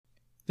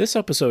This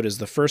episode is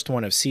the first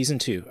one of Season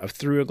 2 of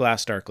Through a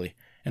Glass Darkly,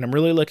 and I'm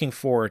really looking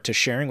forward to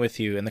sharing with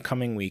you in the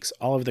coming weeks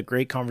all of the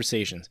great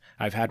conversations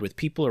I've had with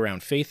people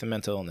around faith and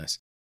mental illness.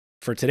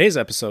 For today's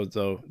episode,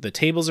 though, the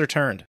tables are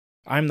turned.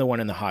 I'm the one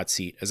in the hot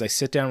seat as I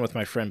sit down with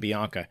my friend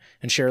Bianca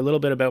and share a little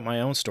bit about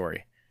my own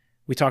story.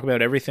 We talk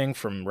about everything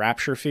from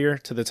rapture fear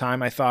to the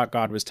time I thought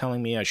God was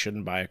telling me I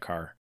shouldn't buy a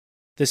car.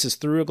 This is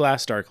Through a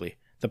Glass Darkly,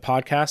 the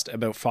podcast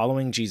about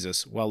following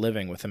Jesus while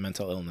living with a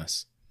mental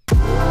illness.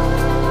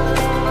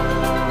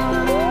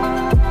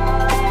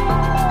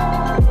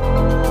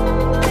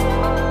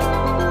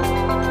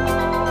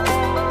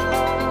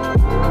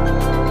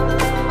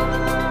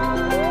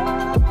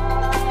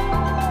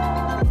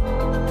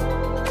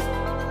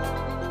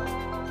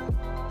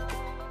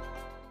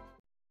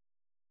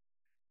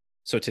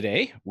 So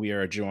today we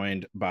are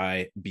joined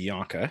by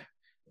Bianca,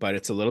 but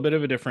it's a little bit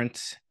of a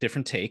different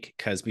take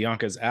because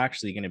Bianca is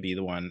actually going to be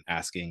the one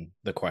asking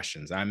the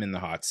questions. I'm in the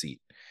hot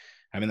seat.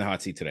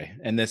 Today,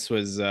 and this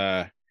was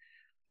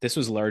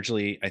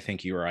largely, I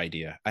think, your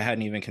idea. I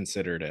hadn't even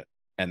considered it,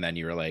 and then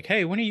you were like,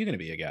 "Hey, when are you going to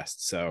be a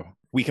guest?" So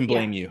we can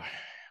blame you.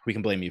 We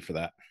can blame you for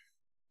that.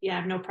 Yeah, I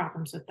have no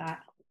problems with that.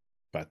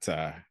 But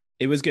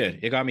it was good.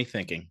 It got me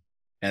thinking,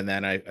 and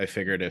then I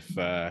figured if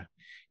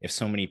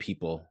so many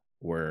people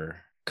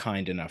were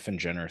kind enough and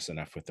generous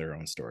enough with their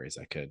own stories,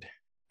 I could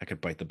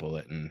bite the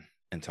bullet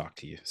and talk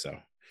to you. So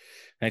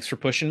thanks for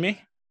pushing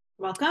me.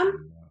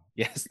 Welcome.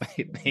 Yes,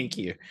 thank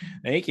you.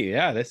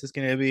 Yeah, this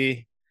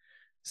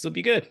will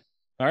be good.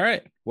 All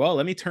right, well,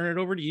 let me turn it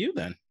over to you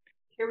then.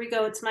 Here we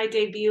go. It's my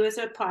debut as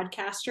a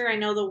podcaster. I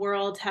know the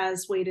world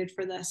has waited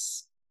for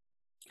this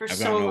for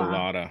so long.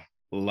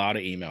 A lot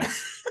of emails.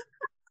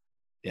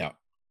 Yeah.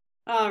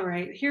 All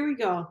right, here we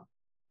go.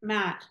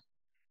 Matt,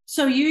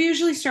 so you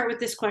usually start with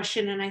this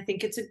question, and I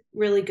think it's a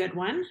really good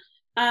one.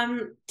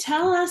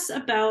 Tell us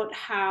about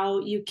how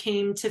you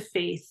came to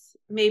faith.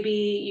 Maybe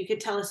you could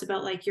tell us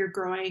about like your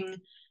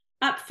growing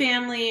up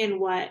family and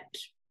what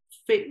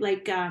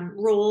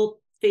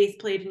role faith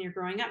played in your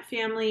growing up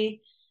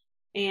family.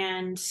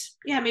 And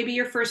yeah, maybe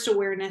your first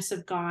awareness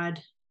of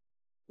God.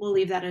 We'll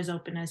leave that as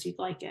open as you'd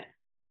like it.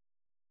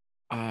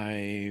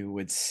 I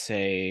would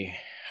say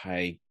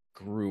I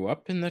grew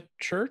up in the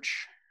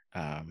church.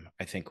 I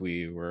think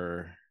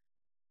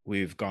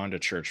we've gone to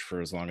church for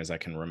as long as I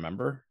can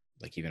remember.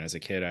 Like even as a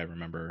kid, I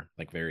remember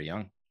like very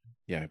young.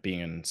 Yeah,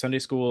 being in Sunday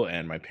school,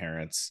 and my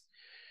parents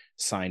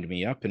signed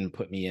me up and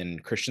put me in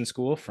Christian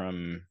school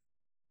from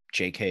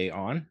JK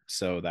on.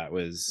 So that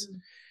was,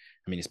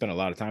 I mean, you spend a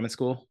lot of time in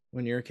school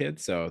when you're a kid.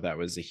 So that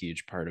was a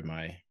huge part of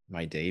my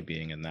day,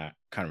 being in that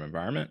kind of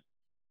environment.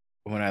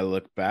 When I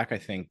look back, I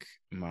think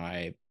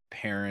my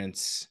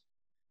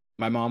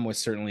mom was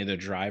certainly the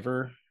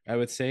driver, I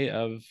would say,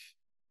 of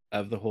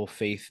the whole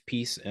faith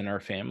piece in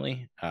our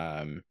family.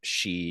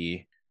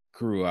 She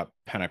grew up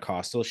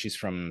Pentecostal. She's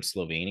from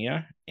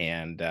Slovenia,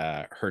 and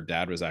her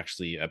dad was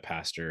actually a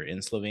pastor in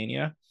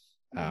Slovenia.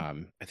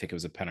 I think it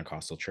was a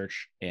Pentecostal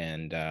church.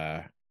 And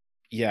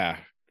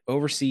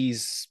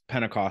overseas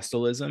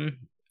Pentecostalism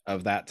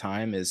of that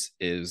time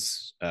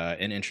is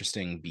an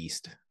interesting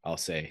beast, I'll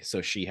say.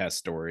 So she has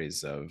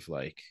stories of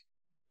like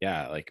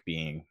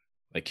being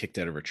like kicked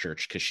out of her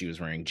church because she was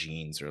wearing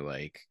jeans, or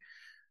like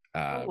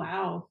oh,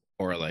 wow,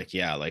 or like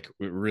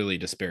really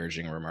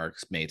disparaging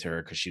remarks made to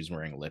her because she was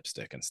wearing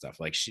lipstick and stuff.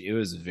 Like it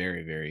was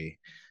very, very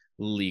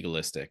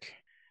legalistic.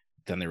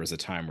 Then there was a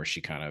time where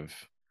she kind of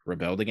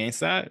rebelled against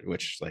that,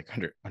 which like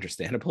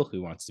understandable.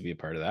 Who wants to be a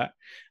part of that?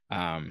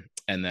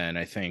 And then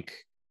I think,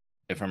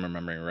 if I'm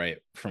remembering right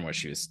from what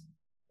she's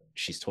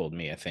told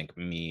me, I think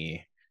when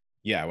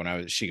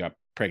she got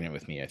pregnant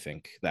with me, I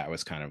think that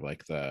was kind of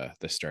like the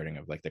starting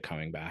of like the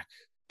coming back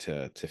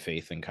to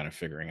faith and kind of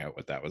figuring out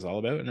what that was all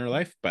about in her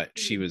life. But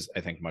she was, I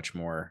think, it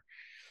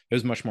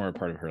was much more a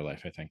part of her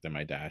life, I think, than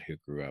my dad, who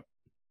grew up,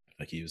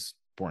 like, he was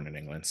born in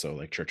England, so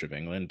like Church of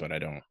England, but I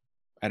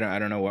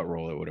don't know what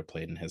role it would have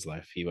played in his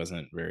life. He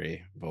wasn't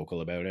very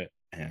vocal about it,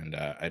 and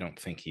I don't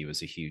think he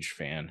was a huge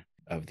fan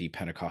of the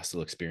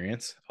Pentecostal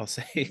experience, I'll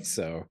say.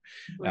 So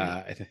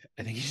I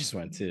think he just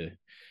went to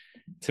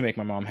make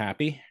my mom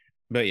happy,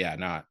 but yeah,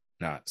 not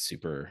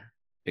super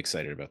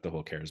excited about the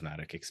whole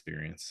charismatic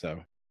experience.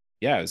 So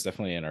yeah, it was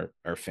definitely in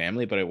our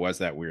family, but it was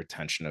that weird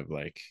tension of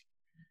like,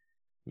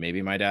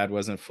 maybe my dad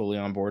wasn't fully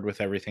on board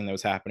with everything that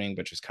was happening,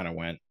 but just kind of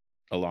went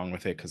along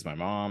with it because my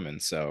mom.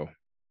 And so,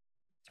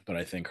 but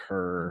I think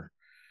her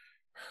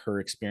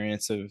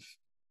experience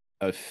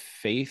of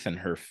faith and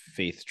her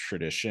faith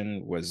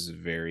tradition was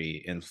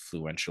very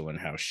influential in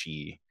how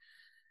she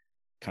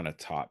kind of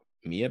taught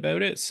me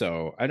about it.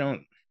 So I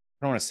don't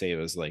want to say it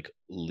was like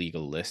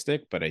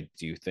legalistic, but I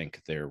do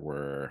think there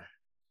were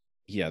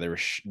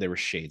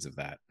shades of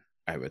that,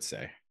 I would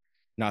say.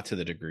 Not to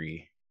the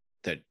degree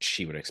that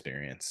she would have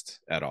experienced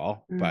at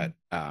all, but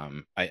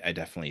I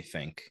definitely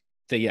think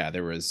that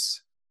there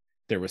was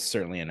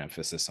certainly an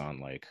emphasis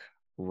on like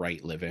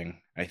right living,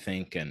 I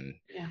think. And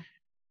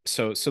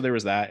so there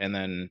was that, and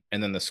then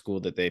the school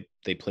that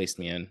they placed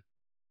me in,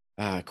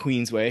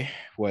 Queensway,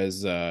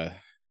 was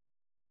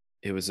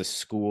it was a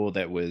school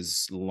that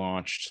was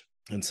launched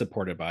and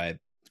supported by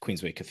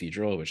Queensway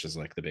Cathedral, which is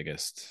like the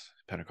biggest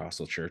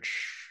Pentecostal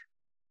church,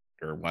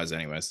 or was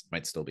anyways,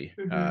 might still be,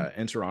 Mm-hmm.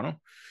 in Toronto.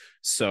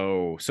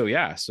 So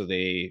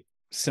they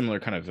similar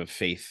kind of a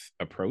faith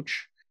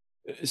approach.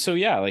 So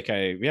yeah,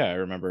 I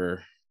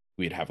remember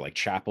we'd have like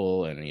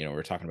chapel, and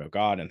we're talking about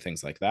God and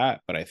things like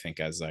that. But I think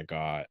as I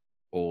got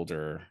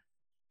older,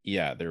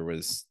 yeah, there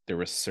was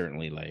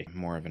certainly like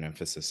more of an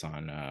emphasis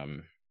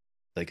on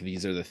like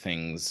these are the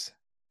things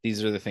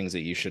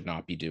that you should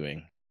not be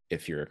doing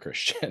if you're a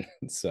Christian.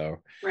 So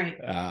Right.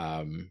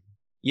 um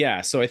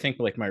yeah, so I think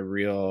like my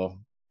real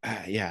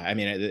yeah, I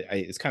mean,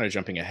 it's kind of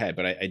jumping ahead,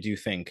 but I do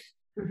think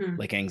Mm-hmm.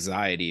 like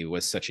anxiety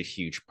was such a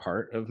huge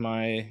part of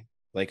my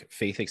like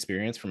faith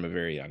experience from a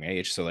very young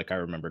age. So like I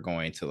remember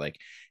going to like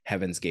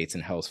Heaven's Gates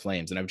and Hell's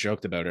Flames, and I've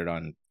joked about it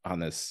on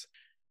this,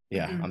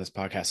 yeah, Mm-hmm. on this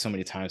podcast so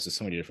many times with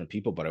so many different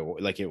people. But it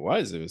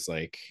was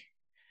like,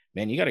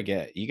 man, you got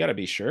to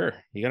be sure,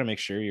 you got to make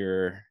sure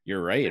you're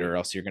right, or Right.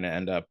 else you're going to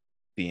end up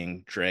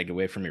being dragged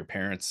away from your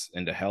parents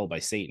into hell by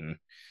Satan.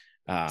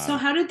 So um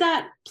how did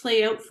that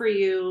play out for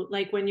you,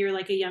 like when you're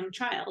like a young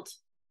child?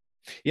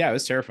 yeah, I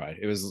was terrified.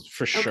 It was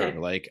for sure Okay.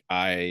 like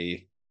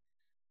I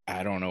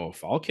don't know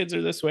if all kids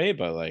are this way,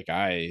 but like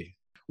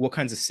what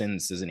kinds of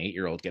sins does an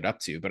 8-year old get up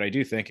to? But I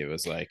do think it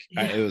was like,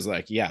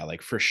 Yeah. yeah,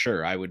 like for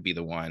sure I would be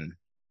the one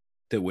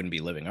that wouldn't be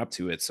living up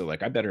to it. So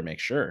like I better make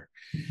sure.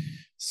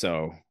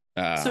 So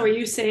So are um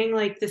you saying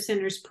like the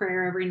sinner's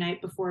prayer every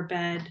night before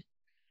bed,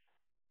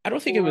 I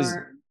don't think it was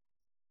or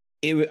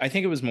I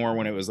think it was more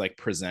when it was like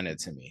presented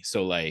to me.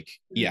 So like,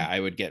 yeah, Mhm. I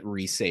would get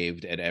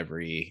resaved at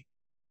every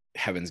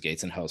Heaven's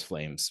Gates and Hell's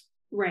Flames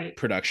Right.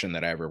 production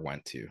that I ever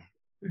went to.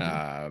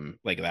 Hmm.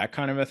 Like that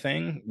kind of a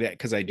thing.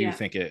 Because I do Yeah.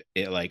 think it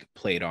like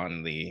played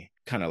on the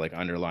kind of like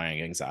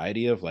underlying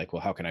anxiety of like,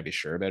 well, how can I be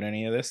sure about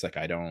any of this? Like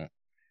I don't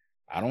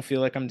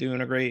feel like I'm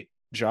doing a great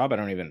job. I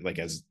don't even like,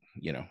 as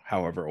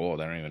however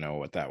old, I don't even know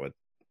what that would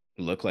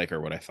look like or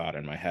what I thought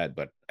in my head.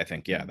 But I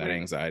think, yeah, that Right.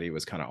 anxiety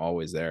was kind of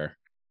always there.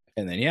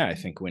 And then yeah, I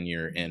think when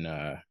you're in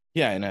a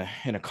in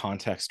a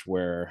context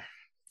where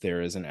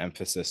there is an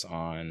emphasis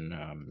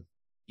on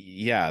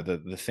yeah,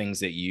 the things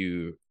that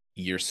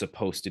you're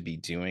supposed to be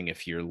doing,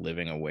 if you're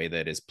living a way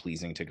that is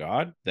pleasing to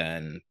God,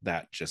 then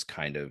that just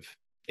kind of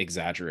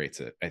exaggerates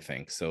it, I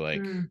think. So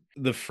like Mm.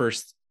 the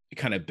first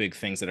kind of big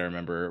things that I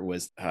remember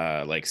was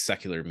like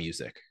secular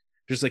music,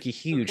 just like a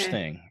huge Okay.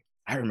 thing.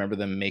 I remember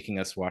them making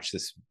us watch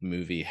this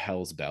movie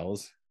Hell's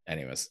Bells.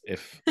 Anyways,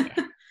 if yeah,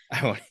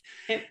 I want,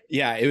 It,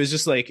 yeah, it was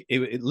just like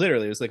it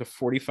literally, it was like a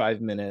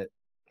 45-minute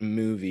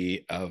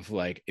movie of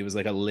like, it was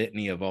like a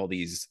litany of all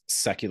these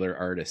secular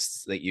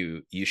artists that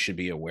you should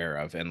be aware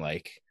of and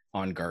like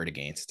on guard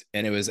against.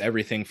 And it was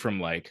everything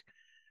from like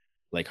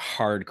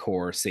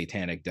hardcore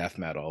satanic death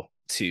metal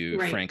to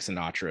right. Frank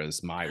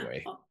Sinatra's My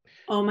Way, Oh,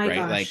 oh my right?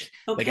 gosh.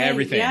 Like Okay.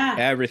 everything Yeah.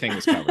 everything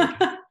was covered.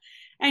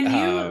 And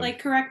you, um like,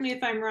 correct me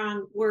if I'm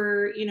wrong,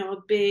 were, a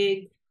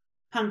big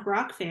punk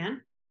rock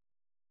fan.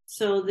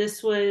 So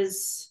this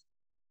was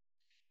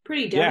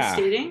pretty yeah,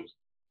 devastating.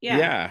 Yeah.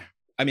 yeah,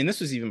 I mean,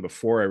 this was even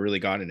before I really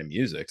got into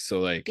music. So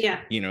like, Yeah.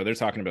 they're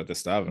talking about this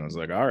stuff, and I was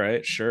like, all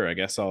right, sure, I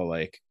guess I'll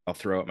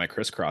throw out my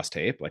crisscross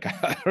tape, like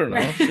I don't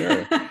know,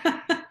 sure.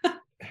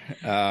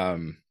 Right.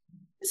 um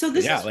So but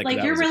this yeah, is like like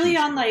that you're was a really huge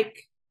on thing.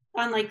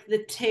 like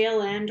the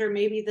tail end or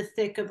maybe the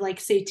thick of like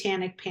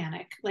satanic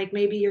panic. Like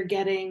maybe you're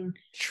getting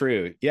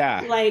True.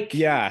 Yeah. like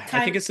Yeah. I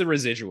think kind it's the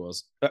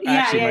residuals. yeah,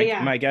 Actually,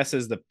 yeah, my yeah. guess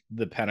is the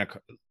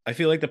I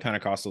feel like the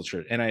Pentecostal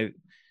church, and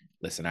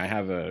I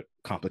have a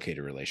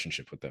complicated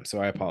relationship with them. So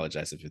I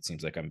apologize if it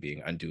seems like I'm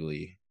being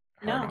unduly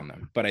hard on No.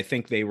 them. But I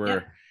think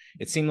Yep.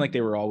 it seemed like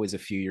they were always a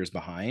few years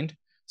behind.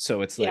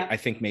 So it's like, Yeah. I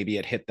think maybe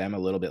it hit them a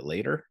little bit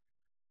later.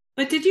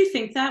 But did you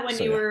think that when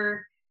So you yeah.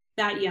 were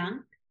that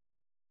young?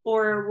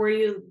 Or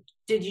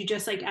did you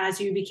just like as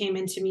you became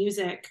into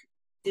music,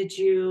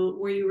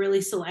 were you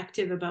really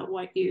selective about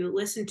what you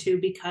listened to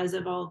because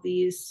of all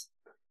these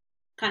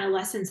kind of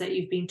lessons that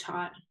you've been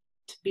taught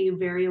to be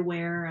very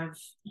aware of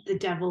the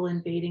devil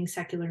invading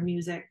secular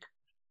music?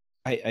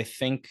 I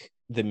think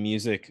the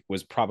music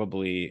was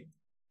probably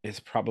is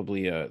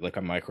probably a like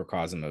a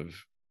microcosm of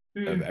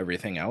Mm,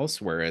 everything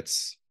else, where it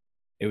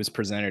was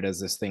presented as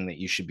this thing that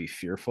you should be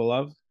fearful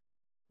of.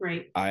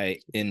 right. I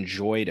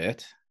enjoyed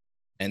it,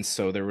 and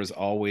so there was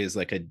always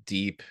like a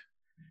deep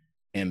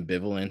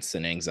ambivalence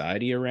and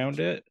anxiety around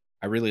it.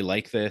 I really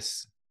like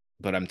this,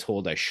 but I'm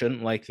told I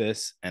shouldn't like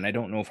this, and I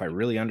don't know if I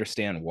really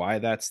understand why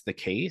that's the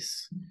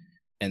case.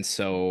 And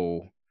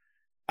so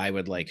I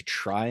would like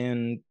try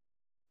and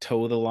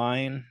toe the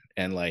line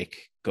and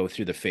like go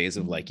through the phase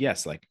of like,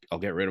 yes, like I'll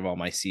get rid of all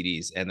my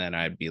CDs, and then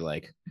I'd be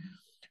like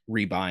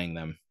rebuying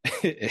them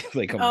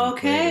like a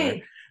month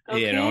later,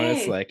 Okay. and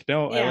it's Okay. like,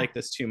 no, I Yeah. like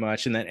this too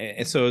much.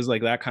 And so it was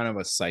like that kind of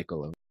a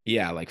cycle of,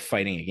 yeah, like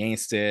fighting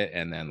against it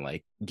and then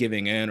like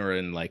giving in, or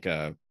in like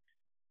a,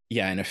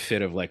 yeah, in a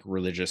fit of like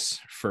religious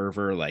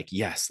fervor, like,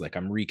 yes, like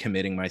I'm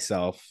recommitting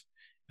myself.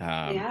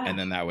 And Yeah.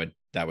 then that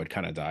would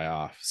kind of die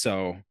off.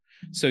 So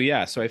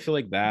yeah, so I feel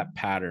like that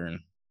pattern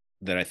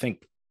that I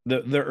think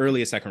the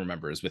earliest I can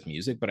remember is with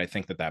music, but I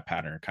think that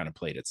pattern kind of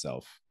played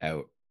itself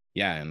out,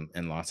 yeah,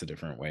 in lots of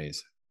different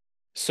ways.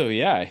 So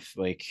yeah,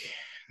 like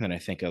then I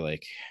think of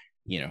like,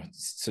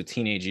 so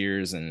teenage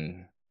years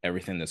and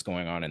everything that's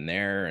going on in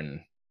there.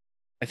 And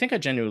I think I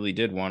genuinely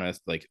did want to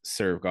like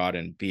serve God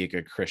and be a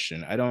good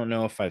Christian. I don't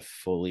know if I've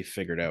fully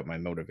figured out my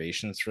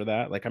motivations for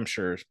that. Like I'm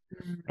sure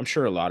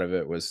a lot of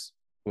it was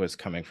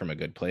coming from a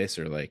good place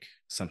or like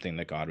something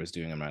that God was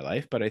doing in my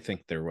life. But I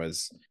think there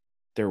was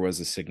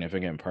a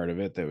significant part of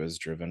it that was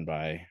driven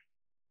by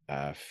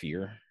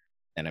fear.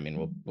 And I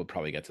mean, we'll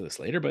probably get to this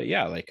later, but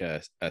yeah, like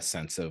a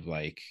sense of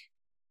like,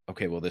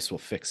 okay, well, this will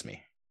fix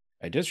me.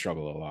 I did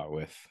struggle a lot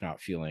with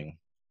not feeling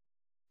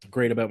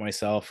great about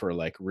myself or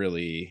like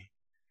really,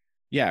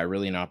 yeah,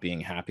 really not being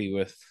happy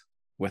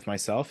with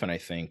myself. And I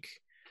think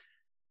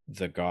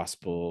the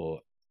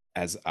gospel,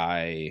 as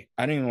I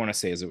don't even want to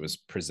say as it was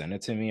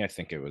presented to me, I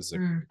think it was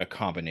a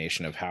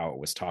combination of how it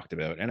was talked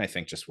about, and I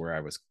think just where I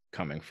was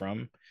coming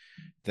from,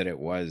 that it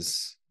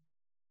was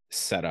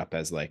set up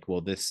as like, well,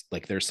 this,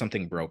 like, there's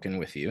something broken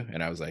with you.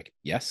 And I was like,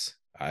 yes,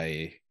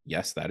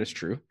 that is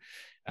true.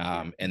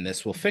 And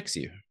this will fix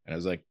you. And I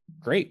was like,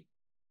 great,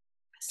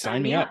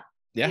 sign me up.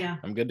 Yeah,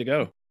 I'm good to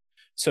go.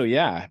 So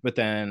yeah, but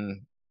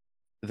then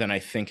I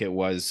think it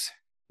was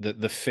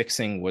the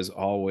fixing was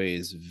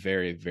always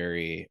very,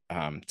 very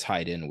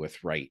tied in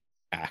with right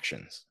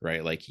actions,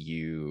 right? Like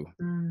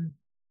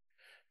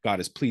God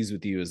is pleased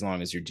with you as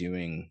long as you're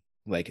doing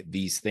like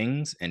these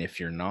things. And if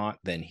you're not,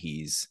 then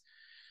he's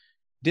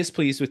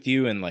displeased with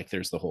you. And like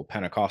there's the whole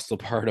Pentecostal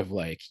part of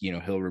like,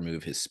 he'll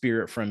remove his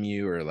spirit from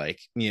you, or like,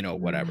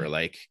 whatever.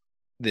 Like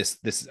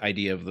this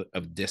idea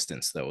of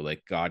distance, though.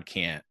 Like God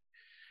can't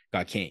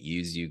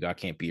use you. God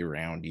can't be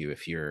around you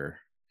if you're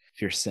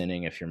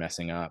sinning, if you're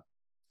messing up.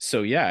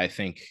 So yeah, I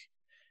think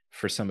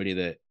for somebody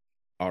that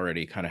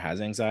already kind of has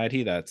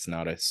anxiety, that's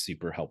not a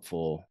super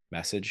helpful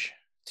message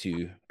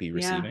to be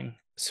receiving.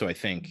 So I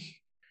think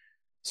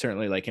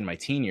certainly like in my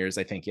teen years,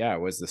 I think, yeah, it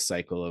was the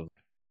cycle of,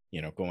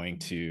 going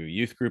to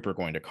youth group or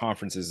going to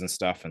conferences and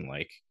stuff, and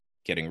like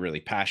getting really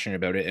passionate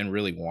about it and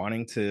really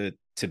wanting to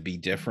be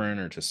different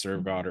or to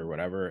serve God or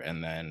whatever.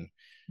 And then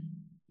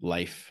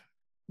life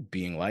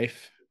being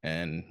life,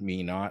 and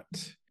me not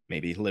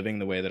maybe living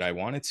the way that I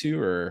wanted to,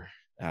 or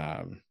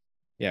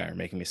or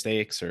making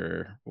mistakes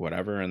or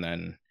whatever. And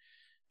then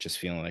just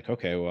feeling like,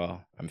 okay,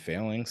 well, I'm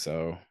failing.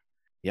 So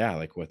yeah,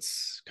 like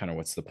what's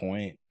the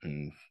point?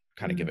 And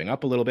kind of giving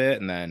up a little bit,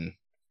 and then,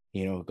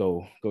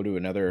 go to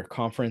another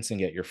conference and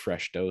get your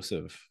fresh dose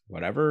of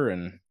whatever.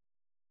 And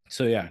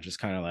so, yeah, just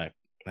kind of like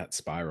that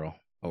spiral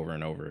over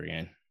and over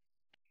again.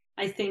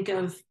 I think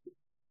of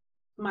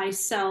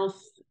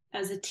myself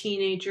as a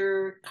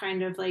teenager,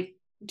 kind of like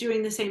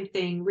doing the same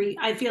thing.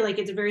 I feel like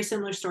it's a very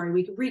similar story.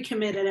 We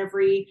recommit at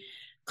every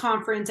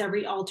conference,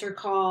 every altar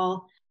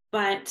call,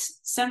 but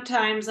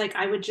sometimes like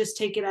I would just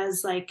take it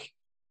as like,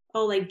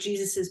 oh, like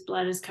Jesus's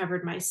blood has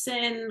covered my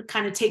sin,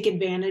 kind of take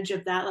advantage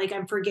of that. Like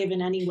I'm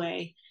forgiven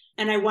anyway.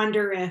 And I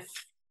wonder if,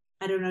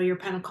 I don't know, your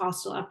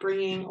Pentecostal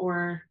upbringing,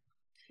 or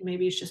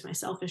maybe it's just my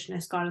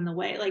selfishness got in the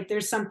way. Like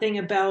there's something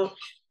about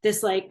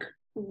this like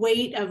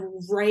weight of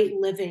right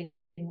living,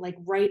 like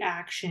right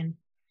action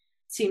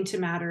seem to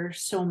matter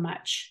so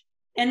much.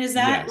 And is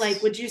that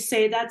like, would you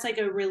say that's like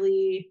a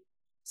really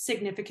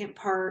significant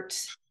part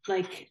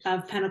like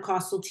of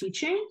Pentecostal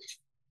teaching?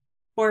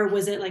 Or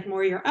was it like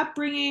more your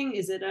upbringing?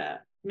 Is it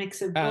a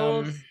mix of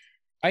both?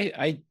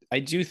 I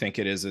do think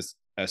it is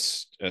a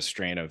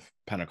strain of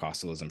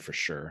Pentecostalism for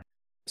sure.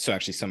 So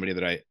actually somebody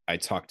that I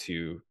talked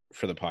to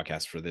for the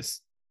podcast for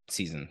this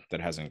season that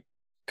hasn't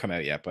come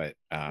out yet, but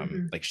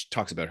like she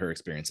talks about her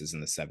experiences in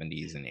the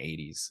 70s and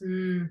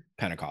 80s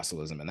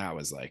Pentecostalism, and that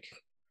was like,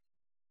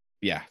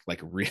 yeah,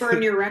 like really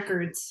burn your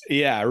records.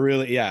 Yeah,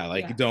 really, yeah,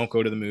 like don't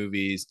go to the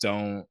movies,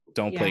 don't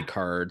play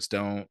cards,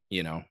 don't,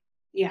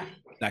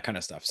 that kind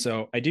of stuff.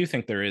 So I do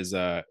think there is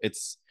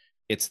it's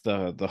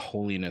the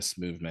holiness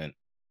movement,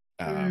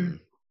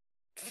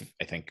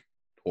 I think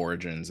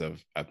origins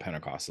of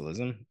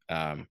Pentecostalism,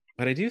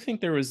 but I do think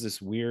there was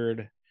this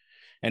weird,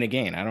 and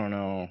again, I don't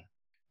know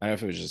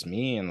if it was just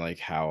me and like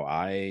how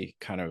I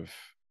kind of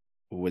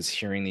was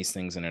hearing these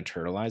things and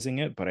internalizing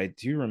it, but I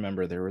do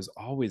remember there was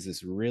always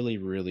this really,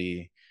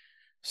 really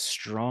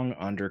strong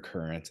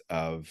undercurrent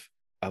of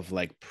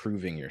like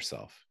proving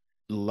yourself.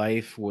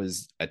 Life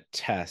was a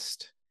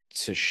test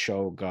to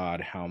show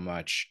God how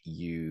much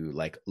you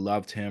like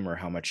loved him, or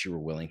how much you were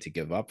willing to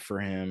give up for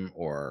him,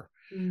 or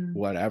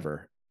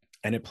whatever.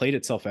 And it played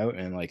itself out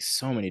in like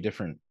so many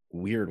different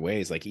weird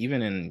ways, like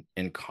even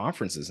in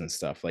conferences and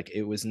stuff. Like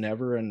it was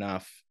never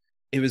enough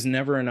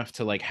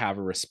to like have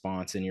a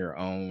response in your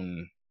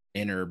own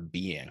inner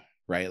being,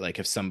 right? Like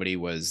if somebody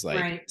was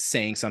like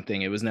saying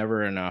something, it was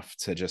never enough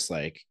to just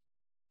like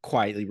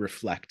quietly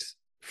reflect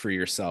for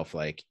yourself,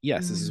 like,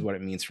 yes, this is what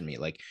it means for me.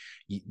 Like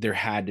there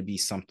had to be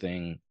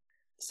something,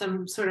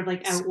 some sort of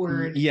like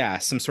outward,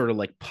 some sort of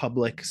like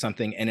public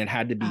something, and it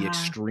had to be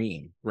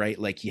extreme, right?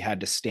 Like you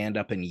had to stand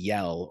up and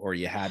yell, or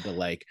you had to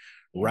like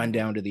run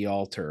Yeah. down to the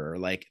altar, or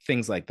like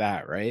things like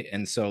that, right?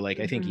 And so like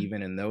I think Hmm.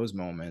 even in those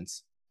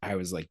moments I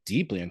was like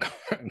deeply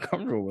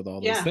uncomfortable with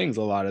all those Yeah. things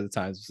a lot of the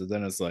times. So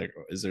then it's like,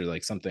 is there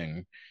like something,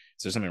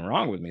 is there something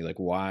wrong with me? Like,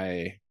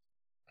 why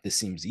this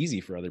seems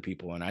easy for other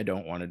people and I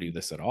don't want to do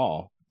this at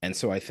all? And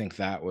so I think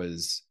that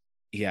was,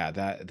 yeah,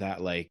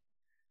 that like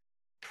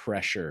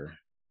pressure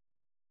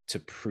to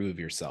prove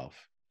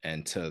yourself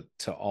and to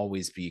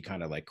always be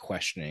kind of like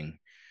questioning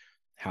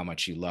how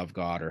much you love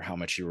God or how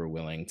much you were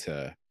willing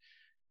to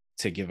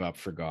give up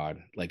for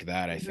God, like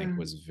that I think Hmm.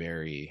 was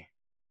very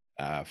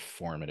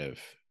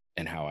formative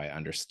in how I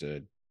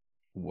understood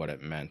what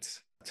it meant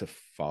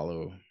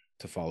follow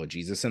to follow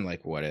Jesus, and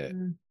like what it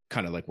Hmm.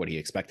 kind of like what he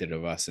expected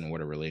of us and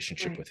what a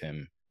relationship Right. with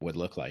him would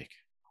look like.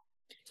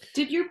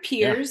 Did your Yeah.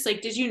 peers,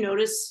 like, did you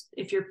notice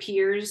if your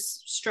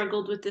peers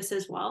struggled with this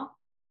as well?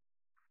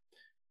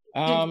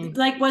 Did, Um,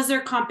 like, was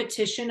there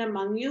competition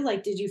among you?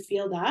 Like, did you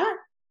feel that?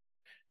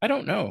 I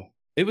don't know.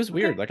 It was Okay.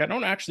 weird. Like I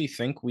don't actually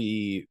think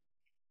we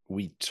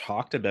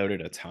talked about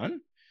it a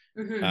ton.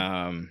 Hmm.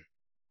 Um,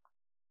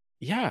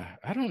 yeah,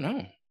 I don't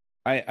know.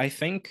 I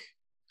think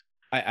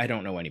I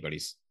don't know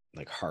anybody's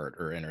like heart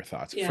or inner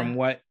thoughts Yeah. from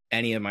what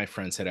any of my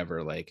friends had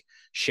ever like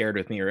shared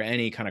with me, or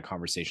any kind of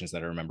conversations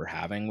that I remember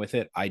having with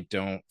it. I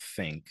don't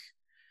think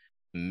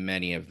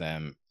many of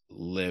them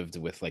lived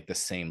with like the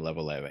same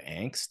level of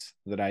angst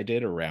that I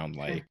did around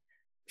Okay. like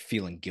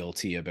feeling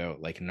guilty about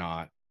like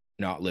not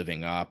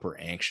living up, or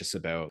anxious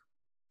about,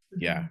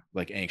 yeah, Hmm.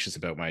 like anxious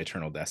about my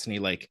eternal destiny.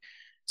 Like,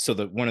 so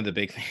the one of the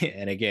big thing,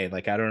 and again,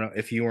 like I don't know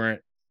if you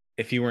weren't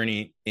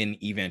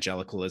in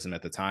evangelicalism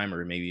at the time,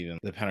 or maybe even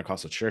the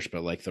Pentecostal church,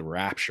 but like the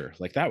rapture,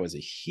 like that was a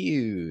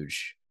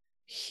huge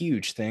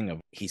thing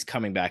of he's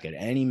coming back at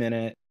any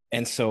minute.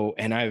 And so,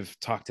 and I've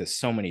talked to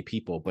so many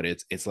people, but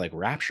it's like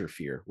rapture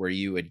fear, where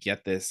you would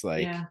get this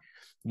like,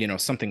 Yeah.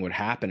 something would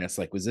happen, it's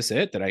like, was this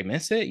it, did I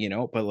miss it,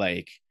 but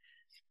like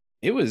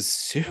it was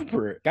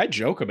super, I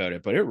joke about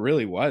it, but it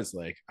really was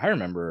like, I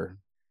remember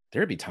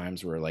there'd be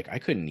times where like I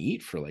couldn't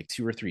eat for like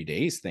 2 or 3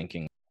 days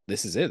thinking,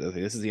 this is it,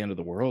 this is the end of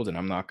the world, and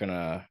I'm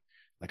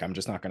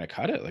just not gonna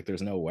cut it, like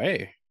there's no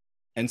way.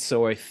 And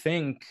so I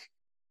think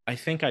I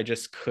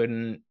just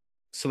couldn't.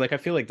 So like I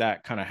feel like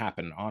that kind of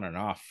happened on and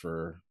off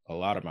for a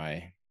lot of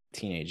my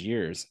teenage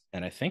years,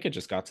 and I think it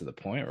just got to the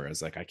point where I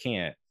was like, I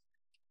can't,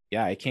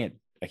 yeah, I can't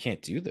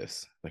do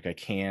this, like I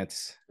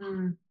can't,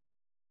 Mm.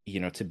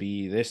 to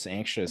be this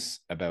anxious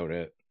about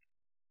it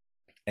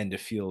and to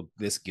feel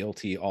this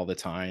guilty all the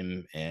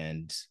time,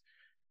 and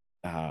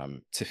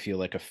to feel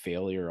like a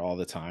failure all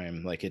the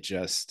time, like it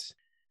just,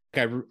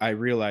 I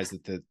realized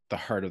that the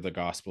heart of the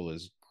gospel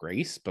is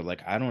grace, but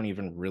like I don't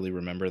even really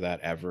remember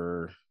that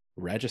ever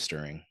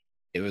registering.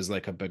 It was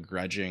like a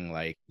begrudging,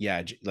 like,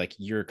 yeah, like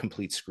you're a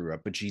complete screw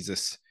up, but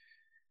Jesus,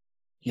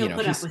 He'll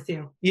put up he's, with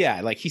you.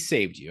 yeah, like he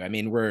saved you. I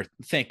mean, we're,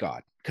 thank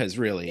God, because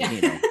really,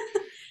 Yeah.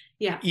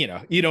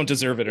 Yeah. you don't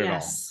deserve it at all.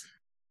 Yes.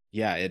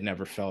 Yeah, it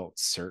never felt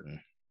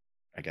certain.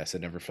 I guess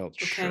it never felt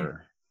Okay.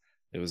 sure.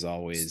 It was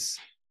always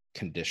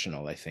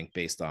conditional, I think,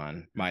 based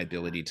on my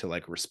ability to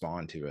like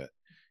respond to it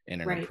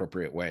in an Right.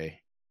 appropriate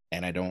way.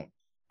 And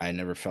I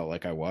never felt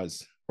like I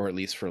was, or at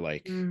least for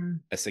like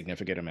Mm. a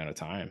significant amount of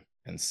time.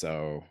 And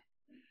So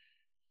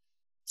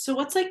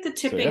what's like the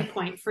so yeah. tipping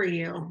point for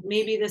you?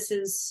 Maybe this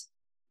is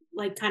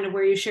like kind of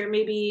where you share,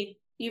 maybe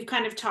you've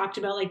kind of talked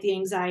about like the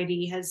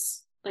anxiety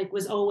has like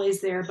was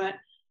always there, but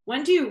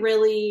when does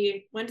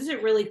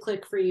it really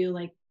click for you,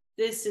 like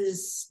this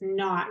is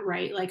not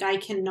right, like I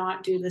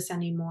cannot do this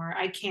anymore,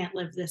 I can't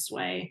live this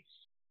way?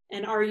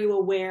 And are you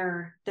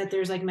aware that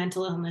there's like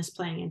mental illness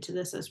playing into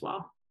this as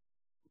well?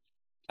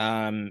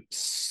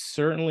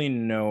 Certainly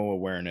no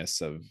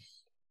awareness of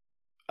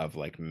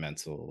like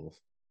mental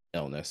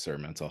illness or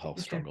mental health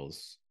Okay.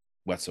 struggles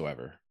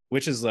whatsoever,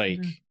 which is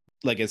Mm-hmm.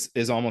 like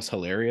is almost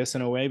hilarious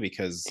in a way,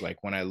 because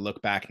like when I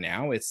look back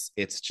now, it's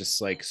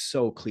just like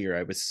so clear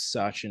I was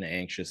such an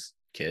anxious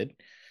kid.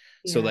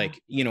 So Yeah.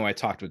 like, I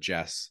talked with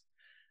Jess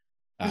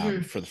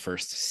Mm-hmm. for the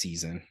first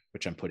season,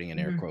 which I'm putting in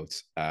air Mm-hmm.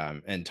 quotes,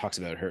 and talks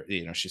about her,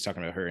 she's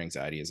talking about her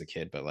anxiety as a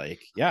kid, but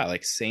like, yeah,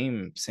 like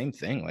same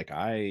thing. Like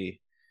I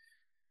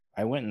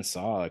went and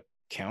saw a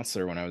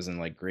counselor when I was in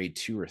like grade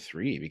 2 or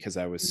 3, because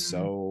I was Mm-hmm.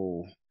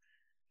 so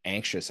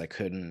anxious. I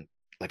couldn't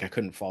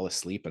fall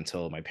asleep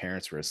until my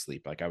parents were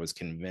asleep. Like I was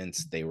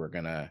convinced they were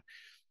gonna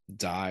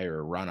die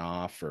or run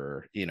off,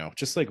 or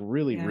just like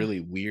really Yeah.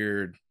 really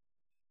weird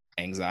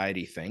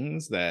anxiety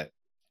things that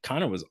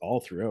kind of was all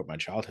throughout my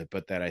childhood,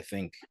 but that I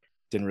don't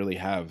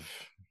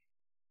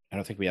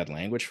think we had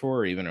language for,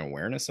 or even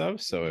awareness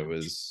of. So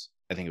Yeah.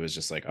 I think it was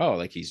just like, oh,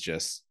 like he's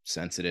just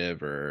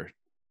sensitive, or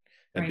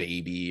a Right.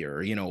 baby,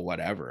 or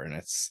whatever. And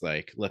it's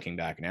like, looking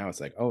back now,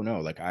 it's like, oh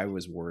no, like I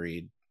was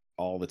worried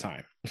all the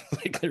time.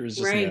 Like there was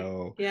just Right.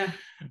 no, Yeah.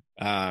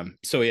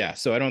 so yeah,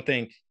 so I don't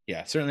think,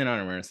 yeah, certainly not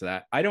awareness of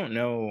that. I don't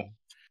know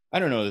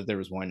that there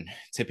was one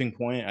tipping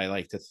point. I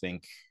like to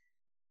think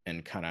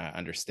and kind of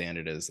understand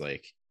it as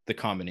like the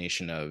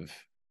combination of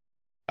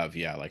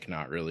yeah, like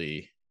not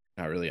really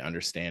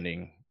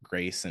understanding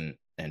grace, and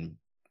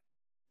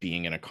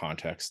being in a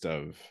context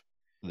of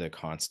the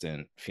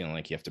constant feeling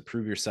like you have to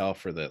prove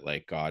yourself, or that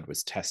like God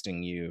was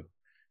testing you,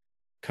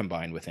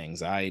 combined with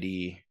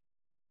anxiety.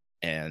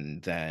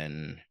 And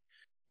then,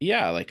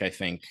 yeah, like I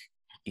think,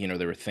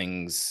 there were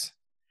things,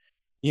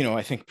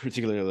 I think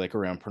particularly like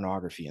around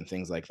pornography and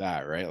things like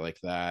that, right? Like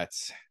that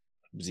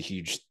was a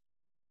huge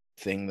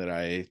thing that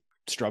I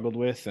struggled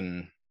with.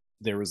 And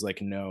there was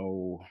like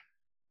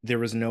there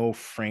was no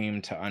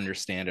frame to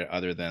understand it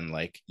other than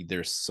like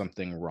there's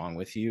something wrong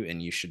with you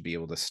and you should be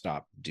able to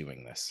stop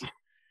doing this. Yeah.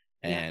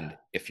 And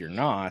if you're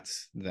not,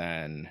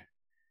 then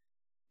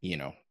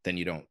then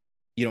you don't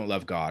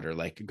love God, or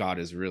like God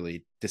is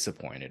really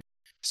disappointed.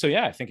 So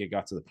yeah, I think it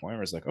got to the point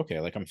where it's like, okay,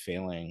 like I'm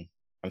failing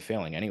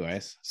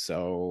anyways,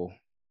 so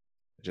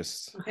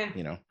just Okay.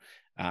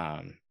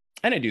 and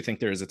I do think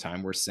there is a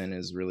time where sin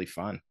is really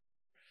fun,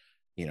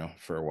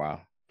 for a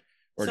while,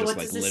 or So just what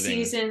like does the living.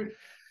 season,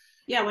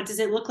 yeah, what does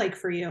it look like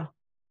for you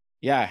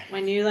Yeah.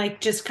 when you like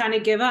just kind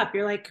of give up?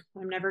 You're like,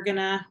 I'm never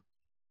gonna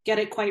get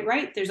it quite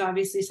right. There's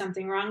obviously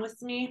something wrong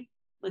with me.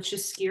 Let's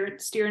just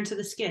steer into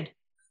the skid.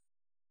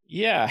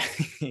 Yeah.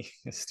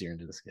 Steer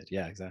into the skid.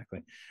 Yeah,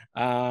 exactly.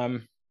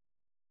 um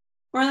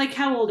Or like,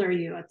 how old are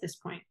you at this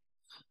point?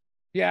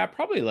 yeah,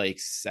 probably like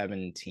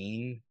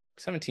 17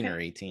 Okay. or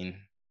 18.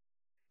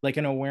 Like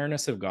an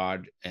awareness of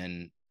God,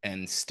 and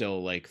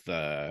still like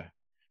the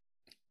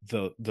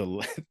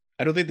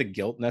I don't think the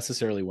guilt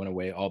necessarily went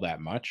away all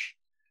that much.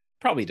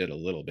 Probably did a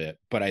little bit,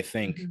 but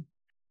Mm-hmm.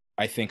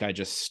 I think I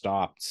just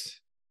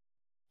stopped.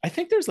 I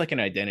think there's like an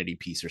identity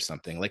piece or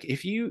something. Like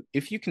if you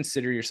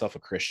consider yourself a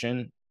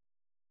Christian,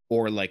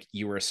 or like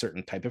you were a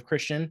certain type of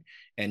Christian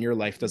and your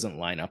life doesn't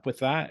line up with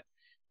that,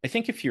 I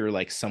think if you're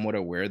like somewhat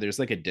aware, there's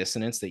like a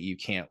dissonance that you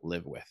can't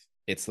live with.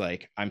 It's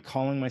like, I'm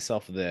calling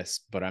myself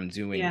this, but I'm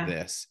doing Yeah.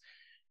 this.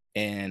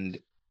 And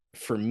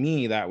for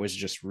me, that was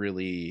just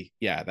really,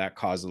 yeah, that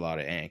caused a lot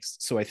of angst.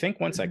 So I think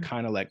once I Mm-hmm.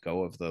 kind of let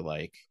go of the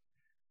like,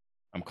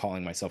 I'm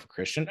calling myself a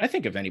Christian, I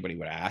think if anybody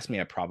would ask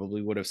me, I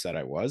probably would have said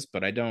I was,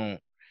 but I don't.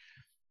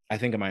 I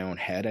think in my own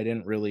head, I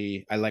didn't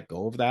really, I let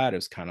go of that. It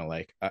was kind of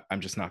like,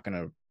 I'm just not going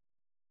to,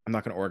 I'm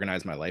not going to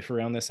organize my life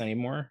around this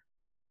anymore.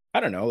 I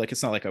don't know. Like,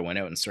 it's not like I went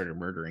out and started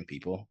murdering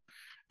people.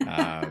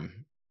 Um,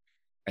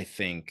 I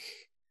think,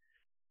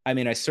 I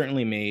mean, I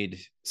certainly made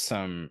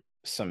some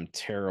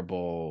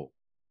terrible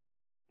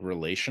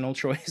relational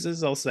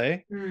choices, I'll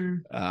say,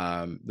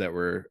 Mm. that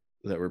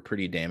were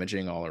pretty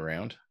damaging all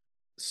around.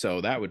 So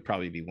that would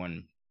probably be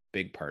one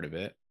big part of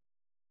it.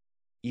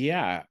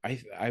 Yeah,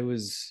 I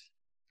was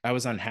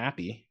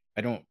unhappy.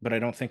 I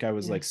don't think I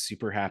was Yeah. like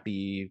super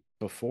happy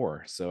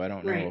before. So I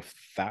don't know Right. if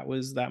that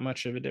was that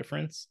much of a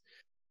difference.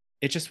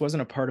 It just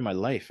wasn't a part of my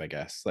life, I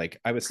guess. Like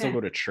I would still Okay.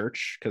 go to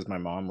church because my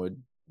mom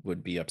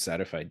would be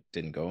upset if I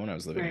didn't go when I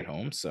was living at Right.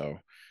 home. So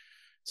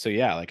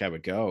yeah, like I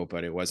would go,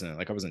 but it wasn't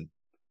like I wasn't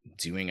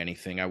doing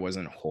anything. I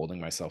wasn't holding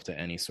myself to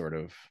any sort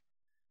of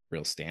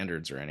real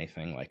standards or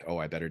anything like, oh,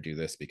 I better do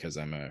this because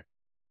I'm a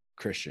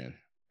Christian,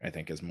 I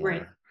think is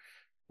Right. more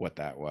what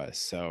that was.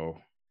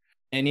 So,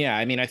 and yeah,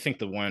 I mean, I think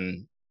the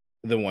one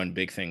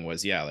big thing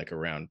was, yeah, like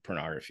around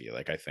pornography.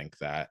 Like I think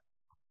that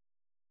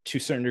to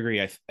a certain degree,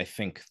 I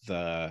think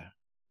the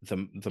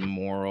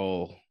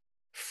moral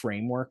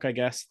framework, I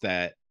guess,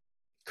 that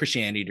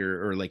Christianity,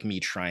 or like me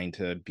trying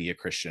to be a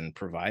Christian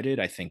provided,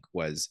 I think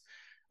was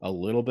a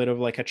little bit of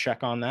like a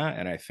check on that.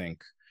 And I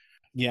think,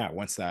 yeah,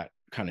 once that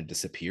kind of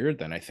disappeared,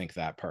 then I think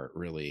that part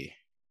really,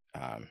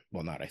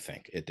 well, not I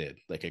think it did,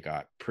 like it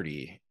got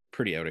pretty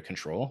out of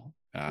control.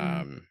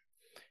 Mm.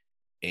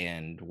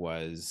 And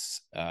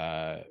was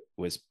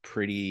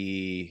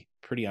pretty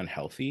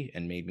unhealthy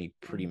and made me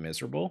pretty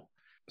miserable.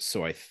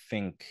 So I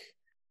think,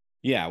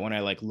 yeah, when I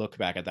like look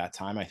back at that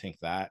time, I think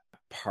that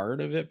part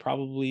of it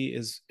probably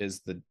is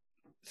the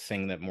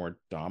thing that more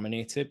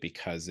dominates it,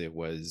 because it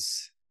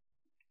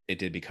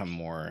did become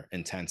more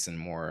intense and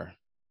more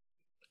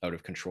out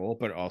of control,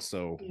 but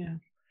also Yeah.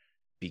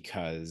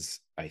 because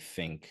I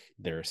think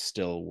there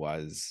still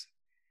was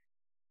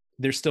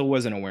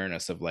an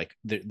awareness of like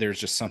there's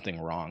just something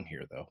wrong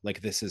here, though. Like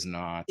Yeah. this is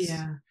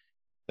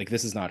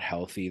not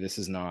healthy.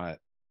 There's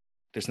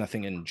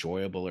nothing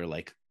enjoyable, or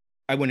like,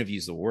 I wouldn't have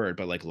used the word,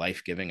 but like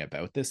life-giving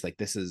about this. Like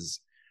this is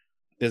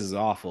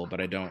awful,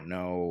 but I don't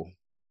know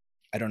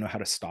how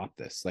to stop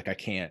this. Like I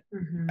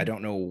Mm-hmm.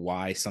 don't know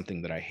why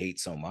something that I hate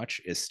so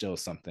much is still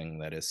something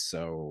that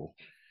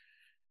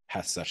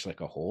has such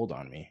like a hold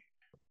on me.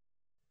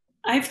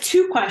 I have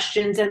two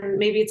questions, and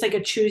maybe it's like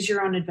a choose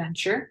your own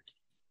adventure.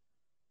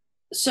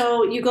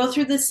 So you go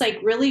through this like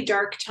really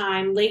dark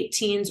time, late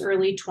teens,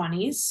 early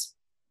 20s.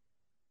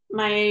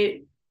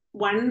 My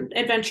one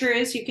adventure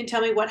is you can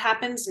tell me what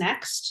happens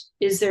next.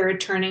 Is there a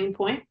turning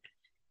point?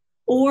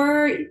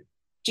 Or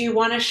do you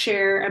want to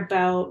share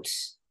about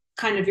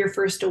kind of your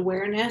first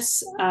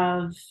awareness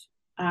of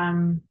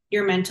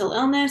your mental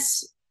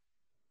illness?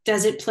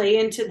 Does it play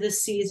into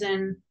this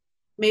season?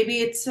 Maybe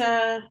it's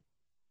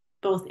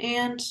both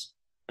and,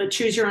 but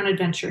choose your own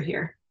adventure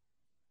here.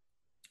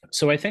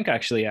 So I think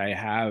actually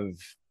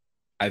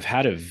I've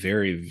had a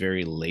very,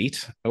 very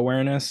late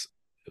awareness.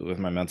 with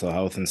my mental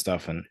health and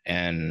stuff,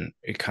 and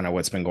kind of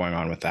what's been going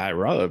on with that.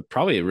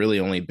 Probably really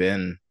only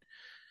been,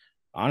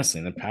 honestly,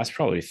 in the past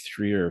probably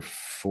 3 or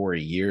 4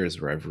 years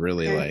where I've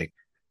really Okay. like,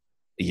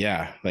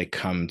 yeah, like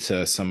come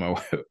to some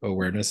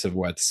awareness of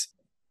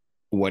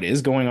what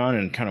is going on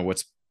and kind of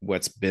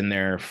what's been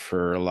there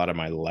for a lot of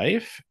my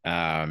life.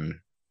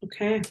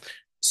 Okay.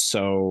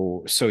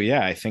 So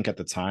yeah, I think at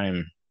the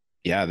time,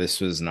 yeah, this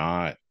was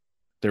not,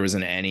 there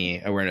wasn't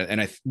any awareness,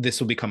 and this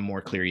will become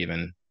more clear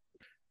even.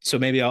 So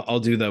maybe I'll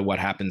do the what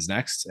happens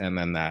next, and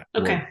then that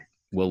Okay.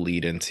 will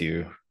lead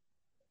into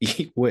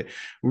what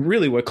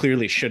really what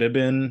clearly should have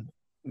been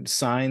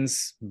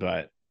signs,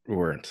 but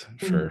weren't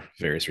Mhm. for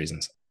various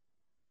reasons.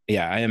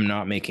 Yeah, I am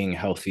not making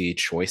healthy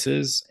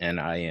choices, and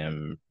I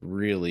am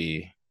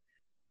really,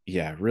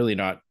 yeah, really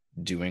not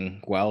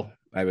doing well,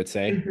 I would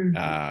say.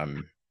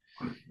 Mhm.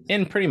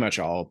 In pretty much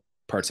all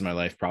parts of my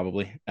life,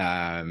 probably.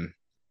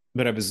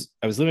 But I was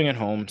living at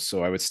home,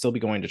 so I would still be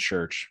going to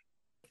church.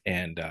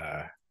 And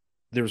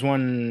there was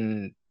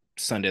one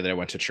Sunday that I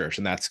went to church,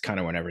 and that's kind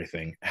of when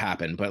everything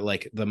happened. But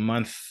like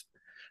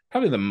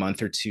probably the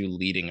month or two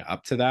leading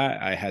up to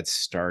that, I had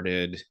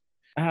started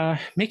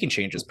making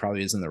changes.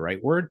 Probably isn't the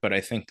right word, but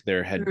I think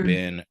there had Mhm.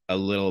 been a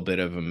little bit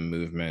of a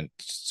movement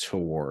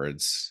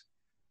towards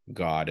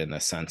God, in the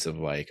sense of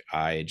like,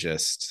 I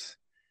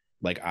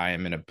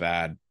am in a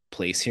bad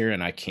place here,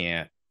 and I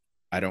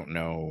don't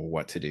know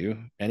what to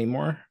do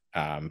anymore.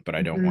 But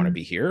I don't want to Mhm.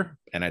 be here,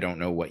 and I don't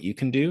know what you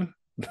can do.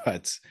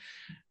 But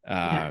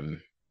Yeah.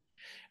 um,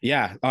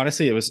 yeah,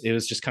 honestly, it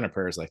was just kind of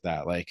prayers like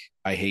that. Like,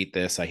 I hate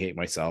this. I hate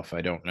myself.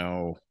 I don't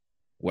know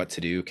what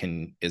to do.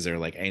 Is there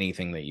like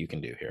anything that you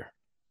can do here?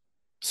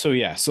 So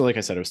yeah, so like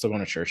I said, I was still going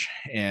to church,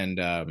 and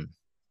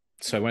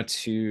so I went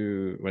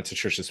to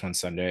church this one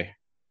Sunday,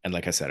 and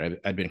like I said,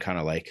 I'd been kind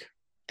of like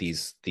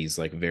these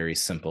like very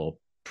simple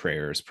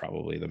prayers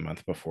probably the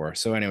month before.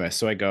 So anyway,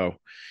 so I go,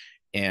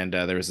 and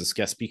there was this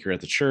guest speaker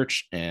at the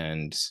church,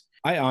 and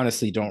I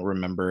honestly don't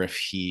remember if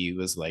he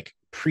was like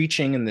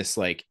preaching and this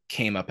like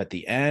came up at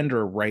the end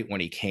or right when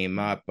he came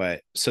up.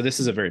 But so this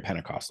is a very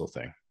Pentecostal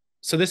thing.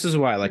 So this is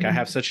why like I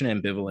have Mhm. such an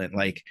ambivalent,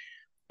 like,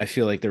 I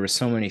feel like there were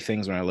so many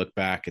things when I look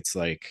back, it's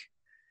like,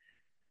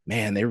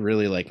 man, they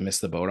really like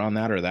missed the boat on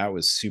that, or that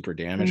was super Mhm.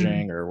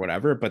 damaging or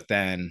whatever. But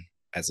then,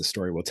 as the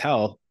story will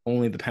tell,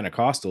 only the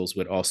Pentecostals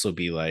would also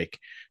be like,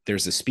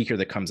 there's a speaker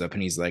that comes up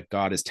and he's like,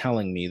 God is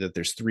telling me that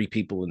there's 3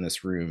 people in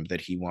this room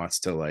that he wants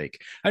to,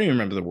 like, I don't even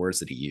remember the words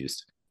that he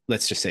used.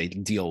 Let's just say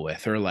deal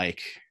with, or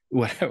like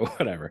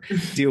whatever.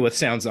 Deal with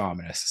sounds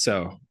ominous.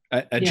 So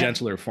a Yeah.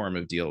 gentler form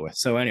of deal with.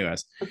 So,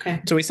 anyways,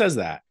 Okay. so he says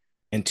that,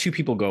 and 2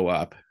 people go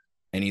up,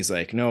 and he's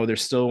like, no,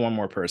 there's still one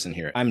more person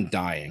here. I'm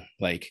dying.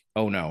 Like,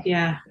 oh no,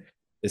 Yeah.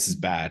 this is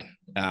bad.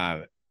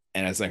 And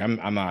I was like, I'm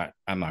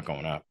not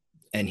going up.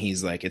 And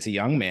he's like, it's a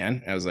young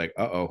man. I was like,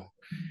 oh,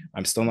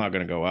 I'm still not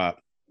going to go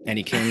up. And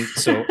he came.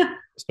 So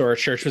our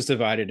church was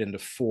divided into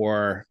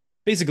 4,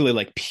 basically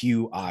like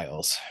pew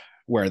aisles,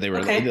 where they were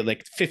Okay.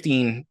 like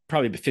 15,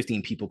 probably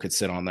 15 people could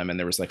sit on them. And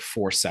there was like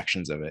 4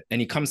 sections of it. And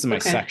he comes to my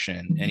Okay.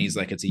 section, and he's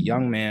like, it's a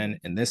young man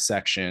in this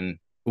section,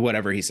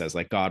 whatever he says,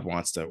 like God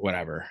wants to,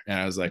 whatever. And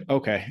I was like,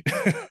 okay,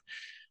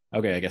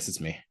 okay, I guess it's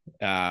me.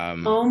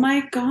 Um, Oh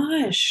my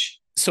gosh.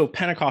 so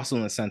Pentecostal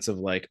in the sense of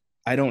like,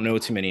 I don't know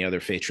too many other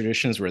faith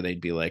traditions where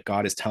they'd be like,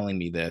 God is telling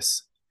me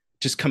this,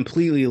 just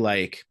completely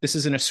like, this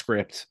isn't a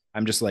script.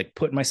 I'm just like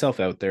putting myself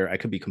out there. I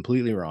could be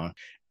completely wrong.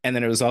 And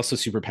then it was also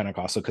super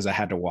Pentecostal because I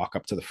had to walk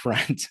up to the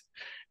front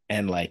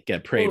and like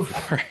get prayed Oof.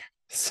 for.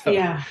 So,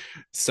 Yeah.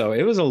 so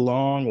it was a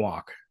long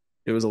walk.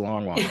 It was a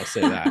long walk. I'll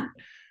say that.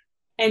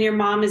 And your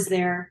mom is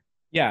there.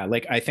 Yeah.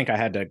 Like, I think I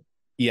had to,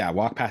 yeah,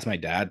 walk past my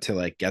dad to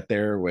like get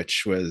there,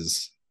 which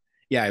was,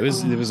 yeah, it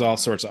was all Oh.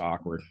 sorts of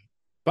awkward.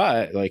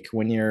 But like,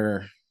 when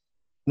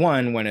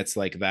it's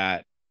like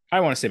that,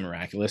 I want to say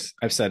miraculous.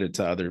 I've said it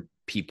to other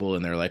people,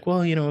 and they're like,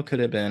 well, it could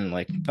have been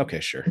like, okay,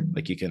 sure.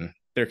 Like,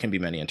 there can be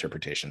many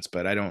interpretations,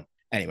 but I don't,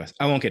 anyways,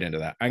 I won't get into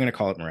that. I'm going to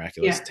call it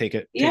miraculous. Yeah. Take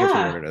it for what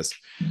Yeah. it is.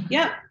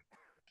 Yep.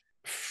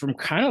 From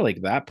kind of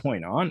like that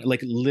point on,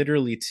 like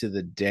literally to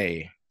the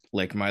day,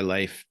 like my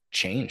life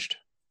changed.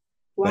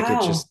 Like Wow.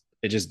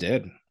 it just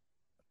did.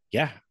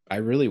 Yeah. I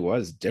really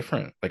was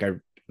different. Like,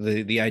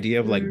 the idea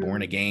of like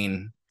born Mm.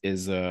 again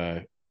is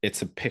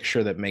it's a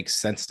picture that makes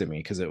sense to me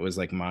because it was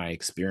like my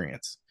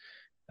experience.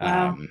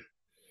 Wow. Um,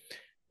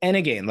 and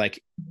again,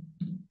 like,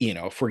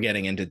 if we're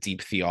getting into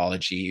deep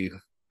theology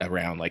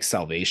around like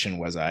salvation,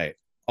 was I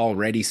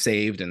already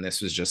saved and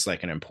this was just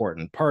like an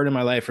important part of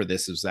my life, or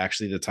this was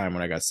actually the time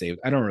when I got saved?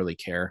 I don't really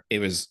care. It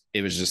was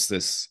just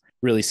this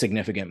really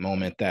significant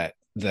moment that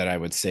I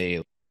would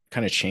say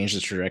kind of changed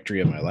the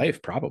trajectory of my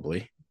life,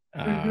 probably.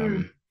 Mm-hmm.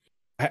 um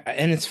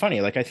and it's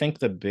funny, like, I think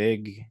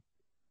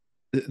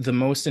the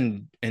most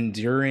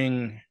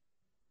enduring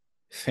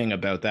thing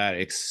about that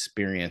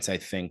experience, I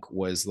think,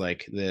 was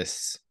like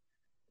this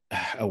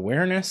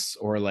awareness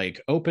or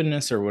like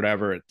openness or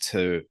whatever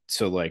to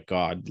like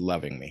God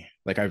loving me.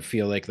 Like, I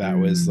feel like that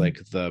was Mm. like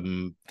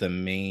the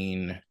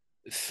main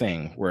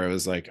thing, where it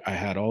was like I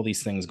had all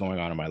these things going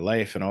on in my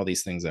life and all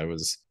these things I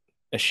was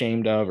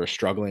ashamed of or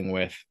struggling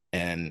with.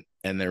 And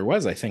there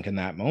was, I think, in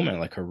that moment,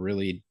 like a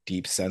really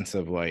deep sense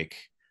of like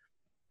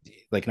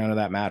none of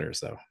that matters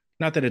though.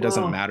 Not that it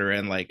doesn't Whoa. matter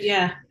in like,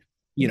 Yeah.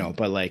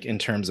 but like in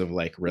terms of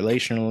like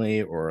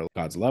relationally or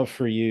God's love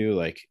for you,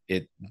 like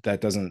it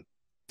that doesn't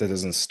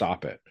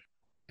stop it.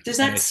 Does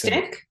And that I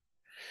think stick?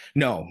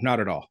 no, not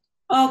at all.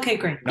 Okay,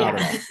 great. Not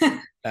Yeah.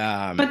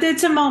 at all. But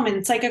it's a moment.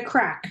 It's like a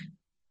crack.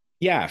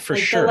 Yeah, for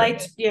Like the sure.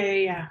 lights. Yeah, yeah,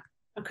 yeah.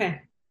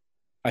 Okay.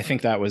 I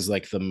think that was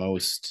like the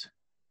most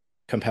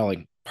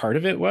compelling part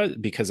of it, was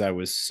because I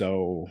was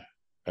so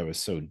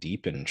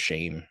deep in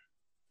shame,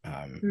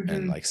 and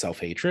Mm-hmm. like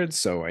self-hatred.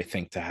 So I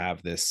think to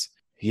have this,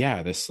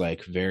 this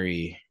like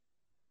very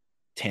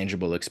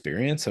tangible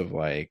experience of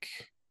like,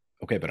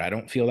 okay, but I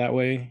don't feel that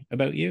way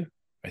about you,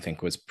 I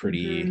think was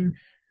Mm-hmm.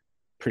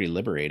 pretty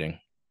liberating.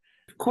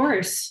 Of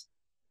course.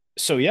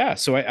 So yeah,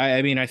 so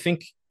I mean, I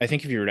think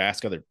if you were to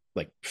ask other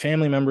like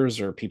family members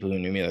or people who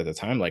knew me at the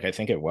time, like I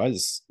think it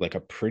was like a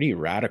pretty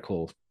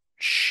radical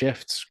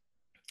shift.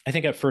 I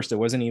think at first it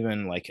wasn't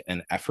even like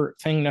an effort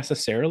thing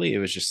necessarily. It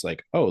was just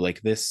like, oh,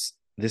 like this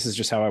is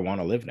just how I want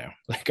to live now.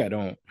 Like I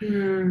don't,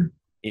 Mm.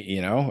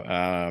 you know,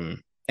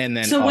 and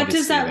then So what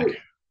does obviously that, like,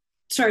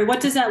 sorry, what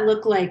does that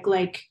look like?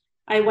 Like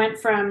I went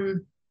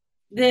from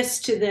this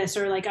to this,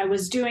 or like I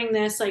was doing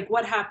this, like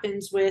what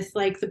happens with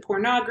like the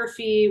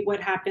pornography? What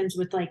happens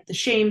with like the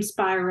shame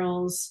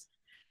spirals?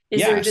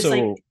 Is there yeah, just like,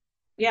 so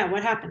yeah,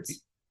 what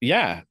happens?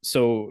 yeah,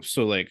 so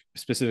like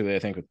specifically I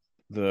think with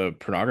the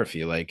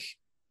pornography, like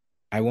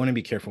I want to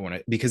be careful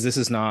when because this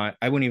is not,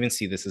 I wouldn't even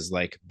see this as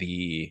like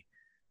the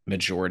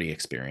majority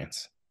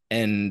experience.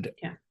 And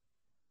Yeah.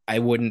 I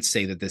wouldn't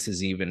say that this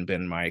has even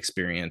been my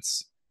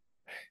experience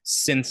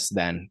since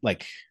then,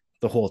 like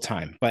the whole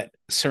time. But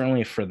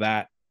certainly for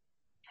that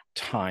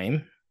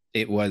time,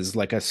 it was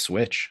like a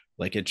switch.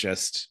 Like it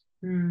just,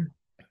 Mm.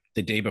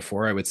 the day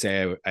before, I would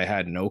say I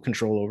had no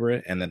control over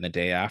it. And then the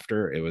day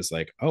after, it was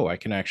like, oh, I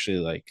can actually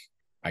like,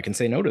 I can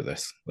say no to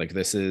this. Like Well,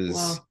 this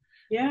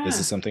yeah.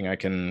 is something I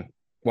can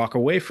walk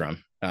away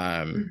from.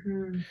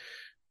 Mm-hmm.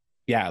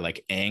 Yeah,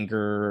 like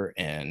anger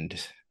and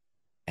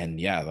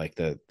yeah, like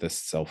the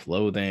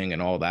self-loathing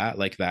and all that,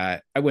 like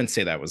that. I wouldn't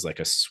say that was like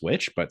a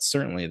switch, but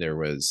certainly there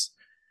was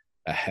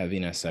a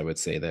heaviness, I would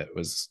say, that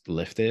was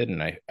lifted.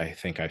 And I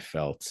think I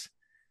felt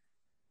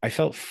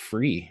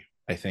free,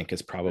 I think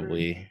is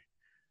Mm.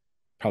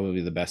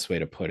 probably the best way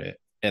to put it.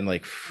 And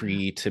like Yeah.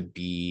 free to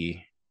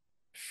be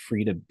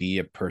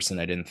a person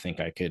I didn't think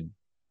I could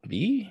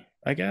be,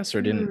 I guess,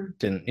 or Mm.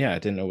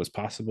 didn't know was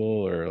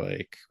possible, or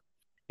like,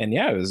 and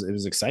yeah, it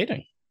was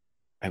exciting.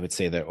 I would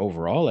say that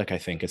overall, like I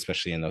think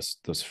especially in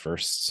those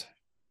first,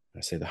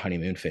 I say the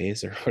honeymoon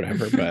phase or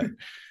whatever, but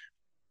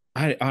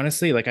I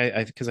honestly like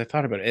I because I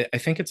thought about it. I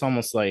think it's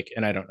almost like,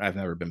 and I've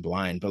never been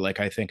blind, but like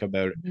I think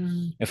about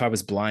Mm. if I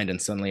was blind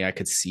and suddenly I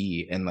could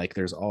see, and like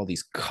there's all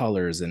these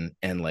colors and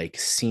like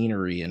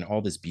scenery and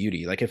all this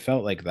beauty. Like it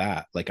felt like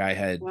that. Like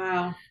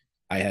Wow.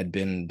 I had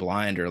been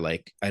blind, or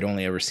like I'd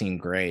only ever seen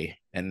gray,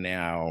 and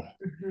now,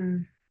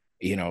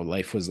 Mm-hmm.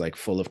 life was like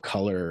full of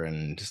color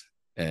and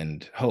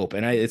hope.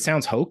 And it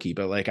sounds hokey,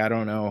 but like I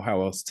don't know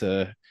how else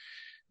to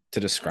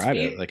That's describe it.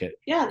 beautiful. Like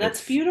Yeah, it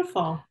that's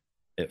beautiful.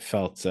 it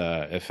felt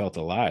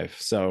alive.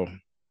 So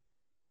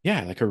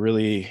yeah, like a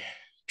really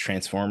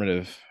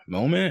transformative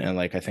moment. And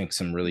like I think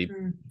some really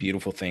Mm-hmm.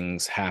 beautiful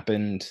things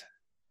happened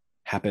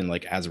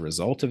like as a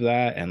result of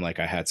that. And like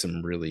I had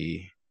some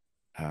really,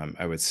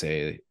 I would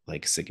say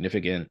like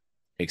significant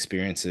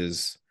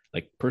experiences,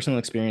 like personal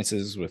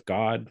experiences with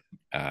God.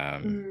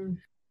 um Mm.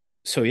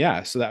 so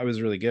yeah, so that was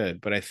really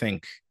good. But I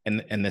think,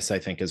 and this I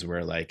think is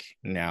where like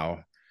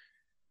now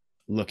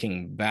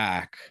looking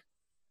back,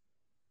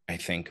 I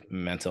think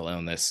mental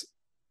illness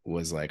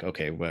was like,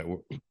 okay,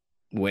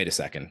 wait a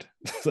second.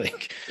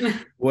 Like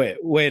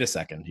wait a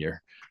second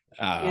here.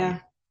 um Yeah.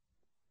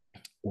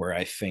 where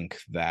I think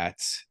that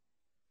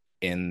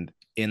in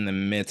the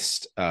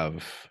midst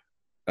of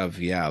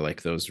yeah,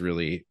 like those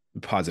really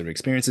positive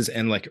experiences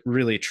and like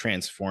really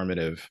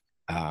transformative,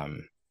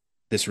 um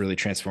this really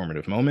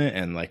transformative moment,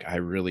 and like I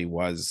really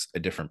was a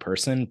different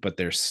person. But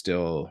there's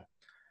still,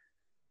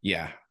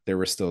 yeah, there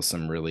were still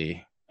some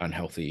really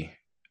unhealthy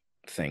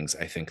things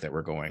I think that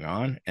were going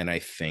on. And I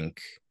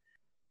think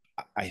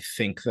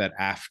that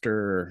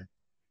after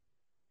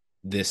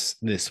this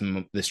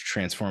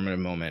transformative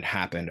moment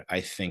happened,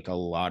 I think a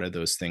lot of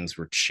those things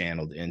were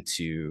channeled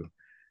into,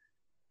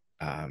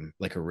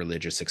 like a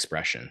religious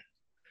expression,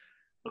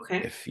 Okay.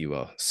 if you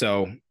will.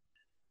 So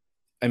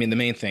I mean, the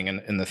main thing,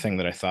 and the thing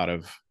that I thought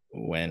of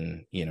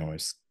when I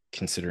was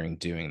considering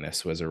doing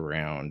this, was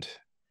around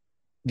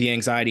the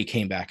anxiety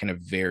came back in a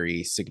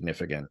very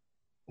significant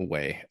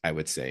way, I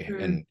would say,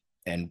 Mm.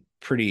 and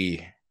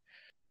pretty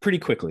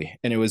quickly.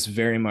 And it was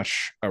very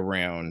much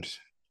around,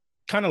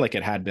 kind of like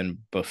it had been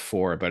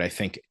before, but I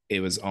think it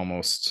was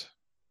almost,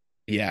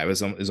 yeah, it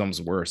was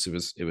almost worse.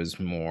 It was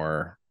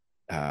more,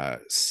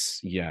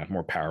 yeah,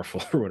 more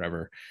powerful or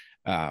whatever,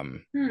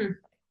 um Mm.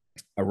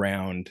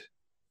 around,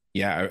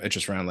 yeah,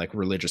 just around like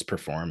religious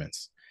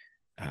performance,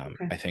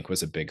 Okay. I think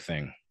was a big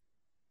thing.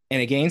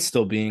 and again,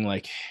 still being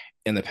like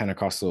in the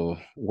Pentecostal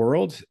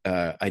world,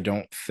 I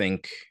don't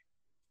think,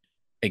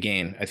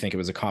 again, I think it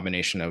was a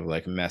combination of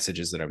like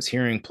messages that I was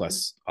hearing,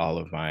 plus all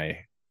of my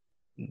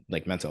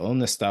like mental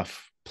illness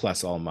stuff,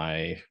 plus all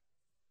my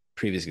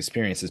previous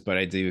experiences. But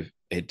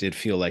it did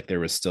feel like there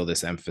was still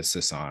this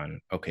emphasis on,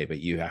 okay, but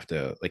you have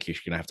to, like, you're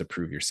gonna have to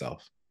prove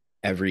yourself.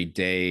 Every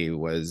day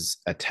was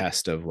a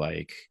test of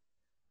like,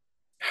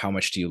 how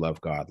much do you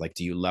love God? Like,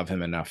 do you love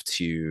him enough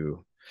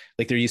to,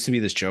 like, there used to be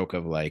this joke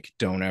of like,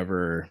 don't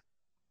ever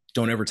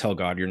tell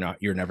God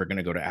you're never going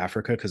to go to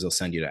Africa because he'll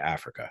send you to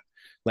Africa.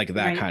 Like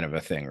that Right. kind of a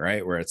thing,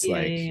 right? Where it's Yeah,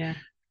 like yeah, yeah.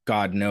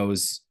 God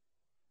knows,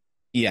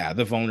 yeah,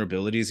 the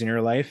vulnerabilities in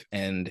your life.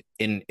 And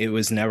it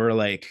was never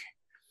like,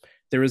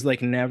 there was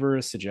like never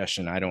a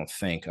suggestion, I don't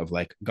think, of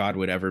like God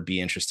would ever be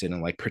interested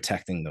in like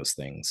protecting those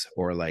things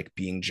or like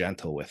being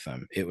gentle with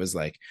them. It was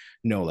like,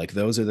 no, like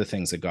those are the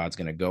things that God's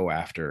going to go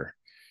after,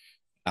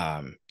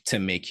 to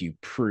make you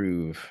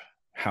prove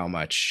how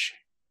much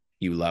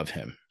you love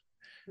him,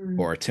 Mm.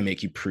 or to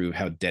make you prove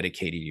how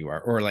dedicated you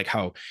are, or like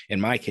how, in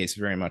my case,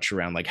 very much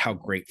around like how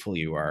grateful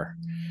you are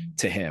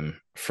to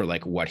him for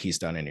like what he's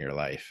done in your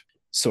life.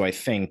 So I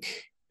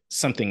think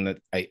something that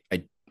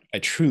I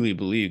truly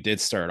believe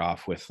did start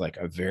off with like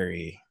a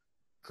very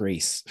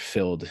grace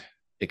filled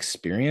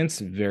experience,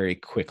 very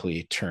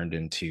quickly turned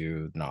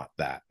into not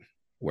that,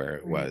 where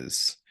it Right.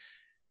 was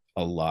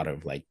a lot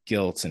of like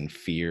guilt and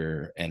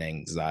fear and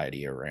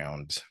anxiety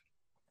around,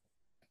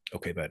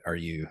 okay, but are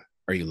you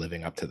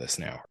living up to this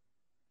now?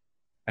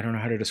 I don't know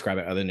how to describe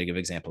it other than to give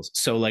examples.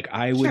 So like Sure.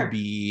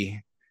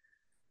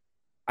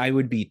 I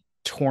would be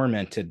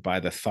tormented by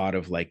the thought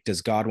of like,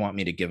 does God want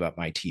me to give up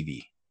my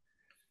TV?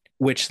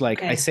 Which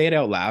like I Okay. say it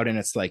out loud and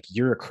it's like,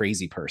 you're a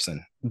crazy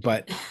person.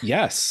 But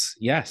yes,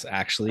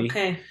 actually,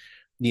 Okay.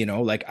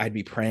 like I'd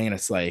be praying and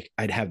it's like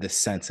I'd have this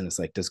sense and it's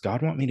like, does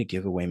God want me to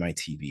give away my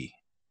TV?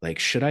 Like,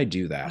 should I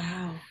do that?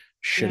 Wow.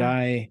 Should Yeah.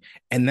 I?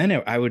 And then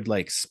I would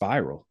like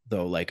spiral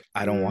though. Like,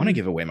 I don't want to Mm.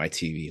 give away my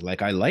TV.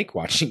 Like, I like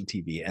watching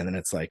TV. And then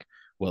it's like,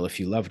 well, if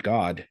you loved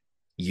God,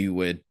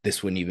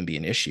 this wouldn't even be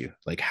an issue.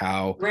 Like,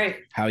 Right.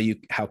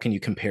 how can you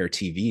compare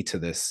TV to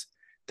this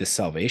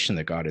salvation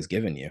that God has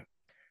given you?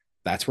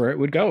 That's where it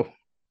would go.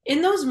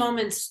 In those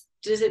moments,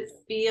 does it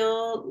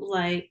feel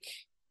like,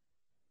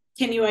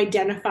 can you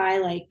identify,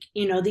 like,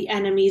 the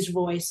enemy's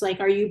voice? Like,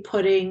 are you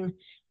putting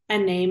a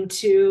name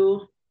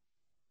to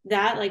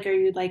that? Like, are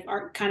you like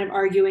kind of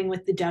arguing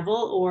with the devil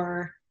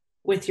or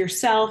with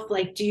yourself?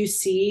 Like, do you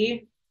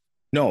see,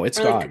 No, it's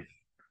or like, God.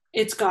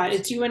 it's God,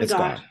 it's you and It's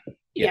God? God.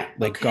 Yeah. Yeah.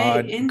 Like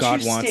Okay.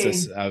 God wants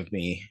this Interesting. of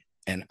me.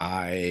 And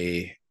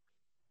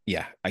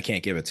yeah, I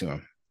can't give it to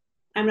him.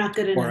 I'm not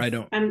good Or enough. I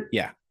don't, I'm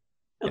yeah,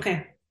 yeah.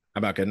 okay.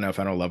 I'm not good enough.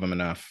 I don't love him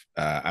enough.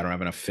 I don't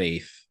have enough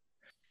faith.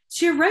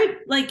 So you're right.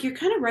 Like, you're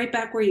kind of right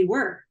back where you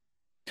were,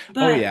 Oh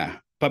but yeah,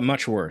 but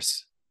much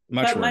worse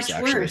much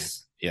actually.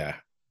 worse. Yeah,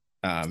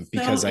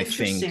 because So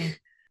interesting.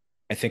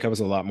 I think I was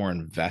a lot more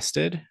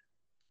invested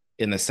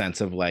in the sense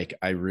of like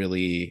I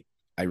really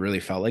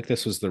felt like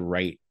this was the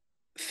right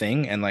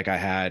thing, and like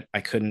I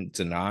couldn't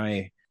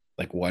deny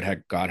like what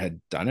had God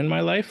had done in my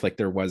life. Like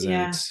there wasn't.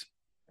 Yeah.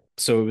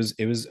 So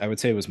it was I would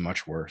say it was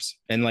much worse,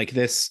 and like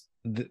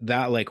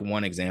that like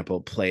one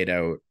example played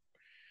out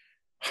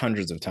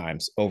hundreds of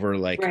times over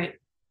like Right.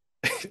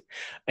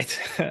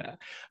 I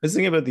was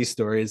thinking about these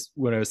stories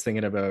when I was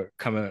thinking about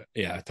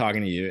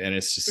talking to you, and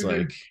it's just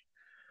like,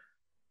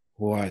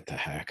 Hmm. what the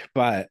heck?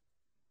 But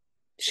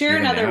Share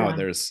even another now, one.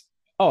 there's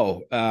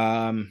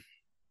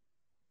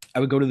I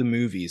would go to the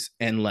movies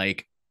and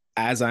like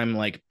as I'm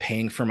like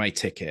paying for my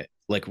ticket,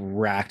 like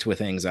racked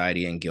with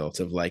anxiety and guilt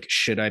of like,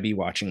 should I be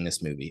watching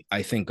this movie?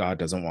 I think God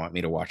doesn't want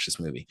me to watch this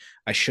movie.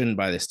 I shouldn't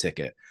buy this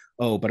ticket.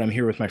 Oh, but I'm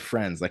here with my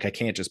friends. Like I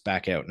can't just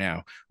back out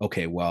now.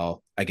 Okay,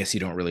 well, I guess you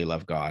don't really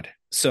love God.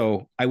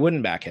 So I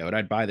wouldn't back out.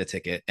 I'd buy the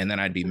ticket and then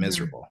I'd be Hmm.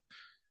 miserable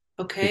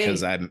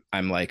because Okay.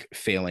 I'm like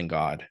failing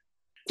God.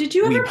 Did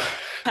you We ever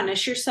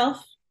punish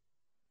yourself?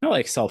 Not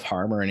like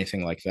self-harm or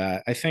anything like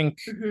that.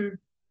 Hmm.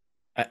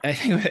 I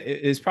think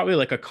it's probably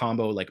like a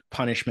combo, like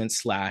punishment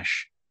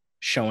slash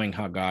showing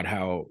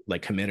how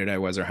like committed I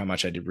was or how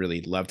much I did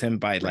really loved him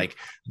by Right. like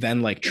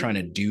then like trying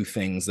to do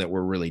things that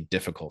were really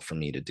difficult for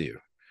me to do,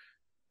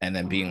 and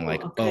then being Oh,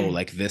 like, oh, okay.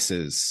 like this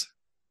is,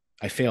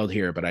 I failed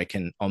here, but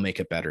I'll make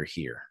it better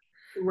here.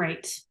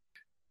 Right.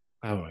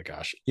 Oh my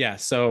gosh, yeah.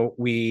 So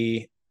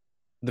the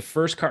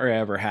first car I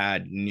ever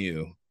had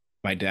new,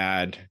 my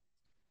dad,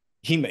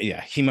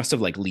 he must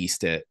have like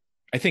leased it.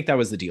 I think that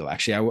was the deal.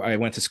 Actually, I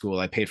went to school,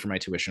 I paid for my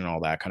tuition and all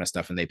that kind of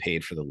stuff, and they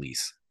paid for the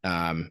lease.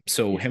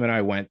 So Yeah. him and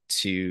I went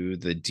to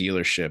the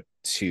dealership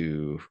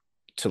to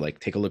like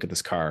take a look at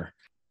this car.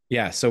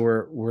 Yeah, so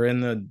we're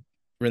in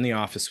the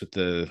office with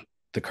the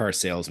car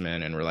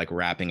salesman, and we're like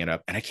wrapping it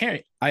up. And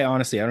I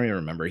honestly I don't even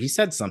remember. He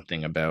said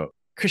something about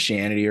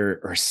Christianity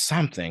or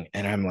something,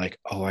 and I'm like,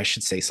 oh, I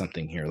should say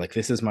something here. Like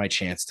this is my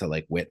chance to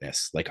like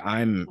witness. Like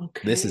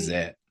this is Okay.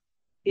 it.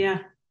 Yeah.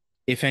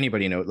 If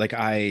anybody knows, like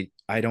I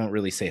don't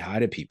really say hi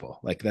to people.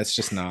 Like that's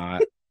just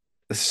not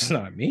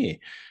me.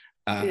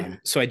 Yeah.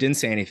 So I didn't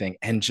say anything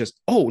and just,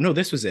 oh no,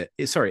 this was it.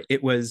 Sorry,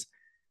 it was.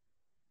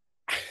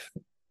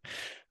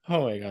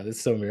 Oh my god,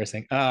 it's so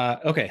embarrassing.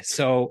 Okay,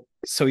 so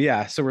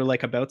yeah, so we're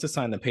like about to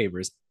sign the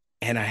papers,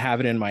 and I have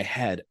it in my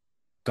head.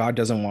 God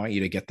doesn't want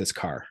you to get this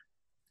car.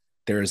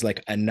 There is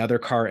like another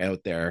car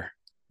out there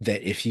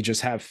that if you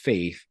just have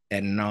faith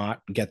and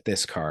not get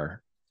this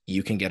car,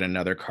 you can get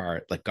another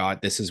car. Like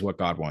God, this is what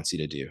God wants you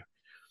to do.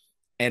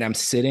 And I'm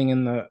sitting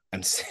in the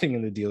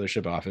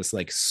dealership office,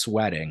 like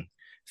sweating,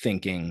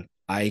 thinking,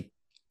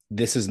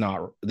 this is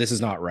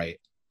not right.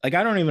 Like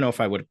I don't even know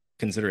if I would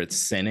consider it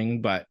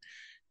sinning, but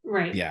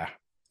Right. yeah,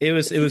 it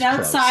This is was close.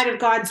 outside of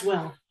God's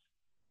will.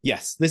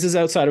 Yes, this is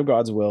outside of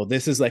God's will.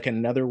 This is like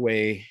another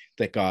way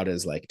that God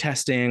is like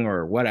testing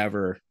or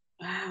whatever.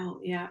 Wow.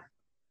 Yeah.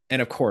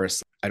 And of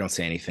course, I don't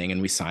say anything and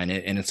we sign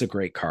it and it's a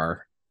great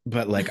car,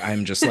 but like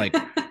I'm just like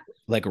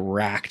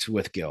racked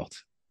with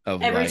guilt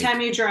of Every time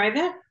like you drive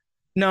it?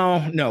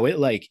 no, it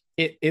like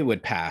it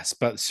would pass,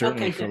 but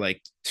certainly Okay, for good.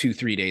 like 2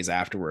 3 days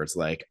afterwards,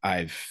 like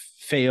I've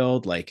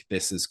failed. Like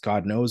this is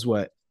God knows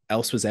what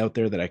else was out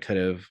there that I could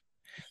have,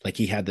 like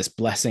he had this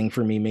blessing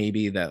for me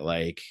maybe that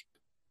like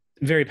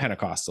very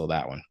Pentecostal,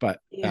 that one. But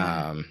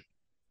Yeah.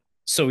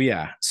 so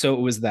yeah, so it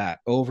was that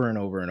over and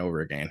over and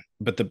over again.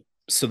 But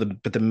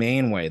the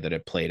main way that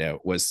it played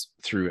out was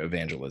through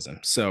evangelism.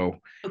 So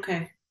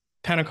Okay.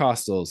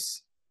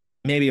 Pentecostals,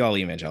 maybe all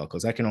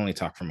evangelicals, I can only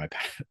talk from my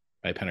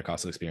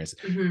Pentecostal experience,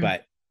 Hmm.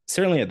 but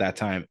certainly at that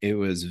time it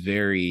was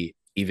very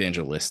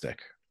evangelistic.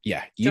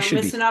 Yeah, you Don't should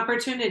miss be, an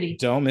opportunity.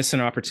 don't miss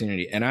an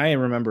opportunity. And I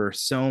remember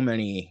so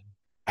many,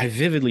 I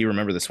vividly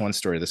remember this one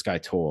story this guy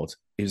told.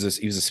 He was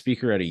a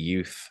speaker at a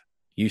youth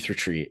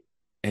retreat.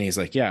 And he's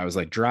like, yeah, I was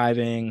like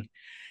driving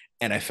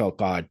and I felt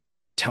God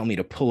tell me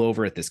to pull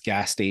over at this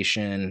gas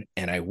station.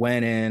 And I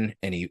went in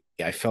and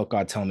I felt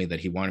God tell me that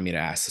he wanted me to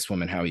ask this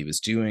woman how he was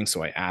doing.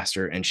 So I asked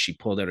her and she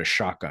pulled out a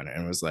shotgun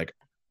and was like,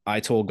 I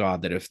told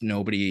God that if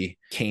nobody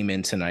came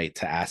in tonight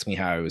to ask me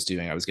how I was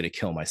doing, I was going to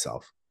kill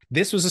myself.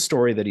 This was a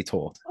story that he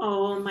told.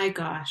 Oh my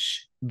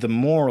gosh. The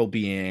moral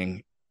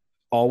being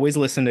always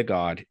listen to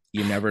God.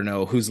 You never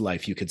know whose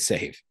life you could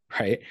save,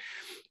 right?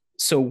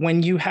 So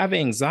when you have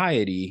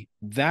anxiety,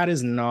 that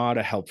is not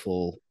a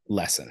helpful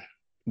lesson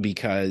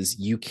because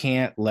you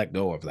can't let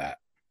go of that.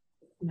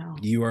 No.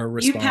 You are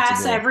You pass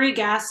responsible. every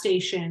gas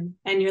station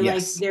and you're like,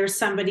 Yes. there's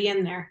somebody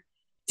in there.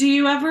 Do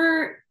you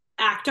ever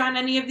act on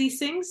any of these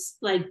things?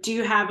 Like, do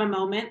you have a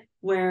moment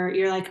where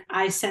you're like,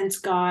 I sense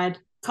God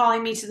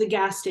calling me to the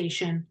gas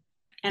station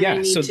and I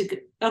Yeah. need So to go?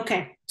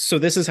 Okay. so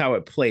this is how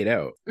it played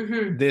out.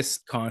 Mm-hmm. This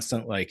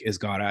constant like is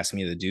God asking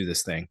me to do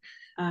this thing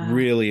Uh,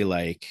 really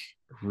like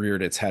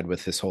reared its head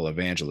with this whole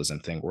evangelism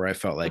thing where I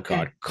felt like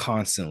God okay.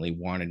 constantly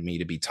wanted me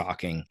to be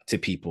talking to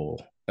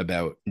people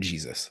about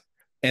Jesus.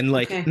 And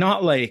like Okay.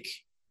 not like,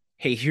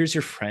 hey, here's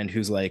your friend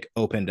who's like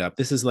opened up.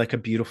 This is like a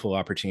beautiful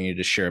opportunity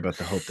to share about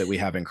the hope that we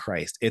have in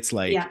Christ. It's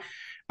like Yeah.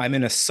 I'm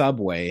in a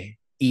Subway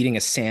eating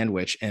a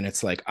sandwich and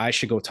it's like I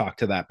should go talk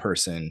to that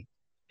person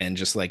and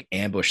just like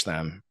ambush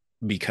them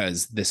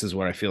because this is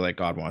what I feel like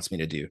God wants me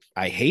to do.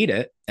 I hate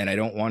it and I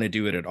don't want to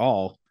do it at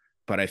all,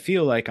 but I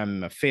feel like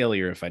I'm a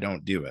failure if I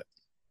don't do it.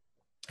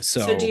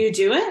 So do So you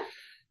do it?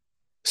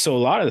 so a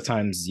lot of the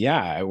times,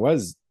 yeah, I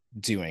was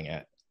doing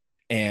it.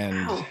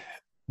 And Wow.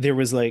 there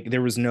was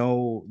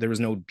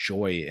no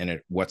joy in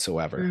it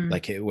whatsoever. Mm.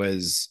 Like it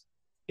was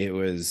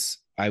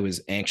I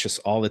was anxious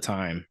all the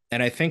time.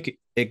 And I think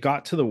it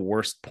got to the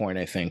worst point,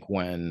 I think,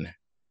 when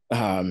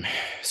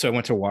so I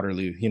went to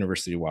Waterloo,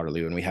 University of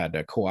Waterloo, and we had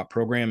a co-op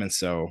program. And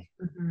so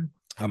Mm-hmm.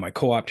 on my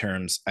co-op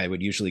terms, I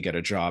would usually get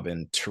a job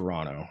in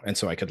Toronto. And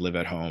so I could live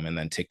at home and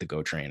then take the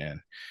GO train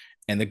in.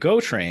 And the GO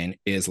train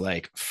is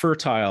like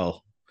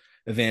fertile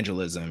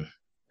evangelism.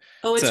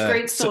 Oh, It's it's a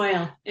great it's a,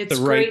 soil. the It's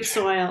ripe great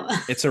soil.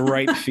 it's a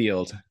ripe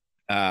field.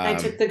 I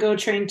took Um, the GO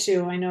train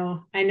too. I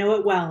know. I know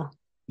it well.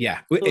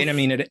 yeah, and I Oof.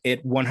 mean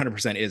it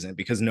 100% isn't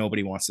because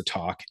nobody wants to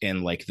talk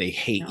and like they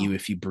hate you No.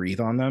 if you breathe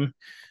on them.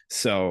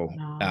 So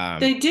No.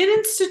 They did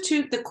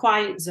institute the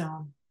quiet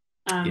zone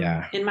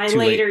yeah, in my too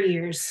late, later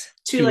years.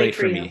 Too too late late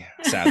for for you. me,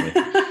 sadly.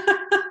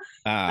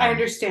 I Um,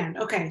 understand.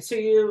 Okay, so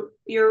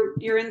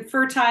you're in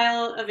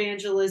fertile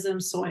evangelism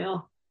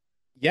soil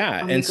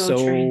yeah, on the and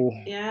GO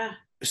train.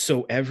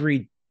 so Yeah.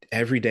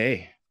 every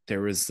day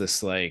there was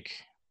this like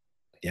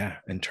yeah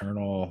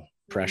internal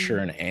pressure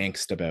Mm, and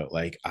angst about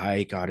like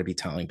I got to be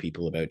telling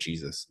people about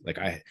Jesus. Like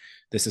I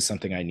this is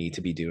something I need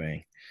to be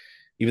doing,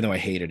 even though I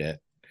hated it.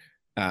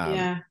 Um,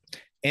 yeah.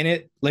 and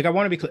it like I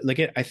want to be like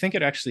it. I think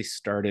it actually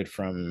started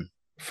from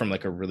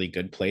like a really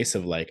good place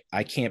of like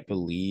I can't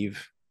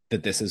believe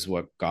that this is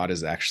what God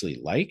is actually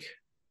like.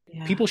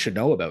 Yeah. People should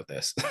know about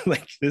this.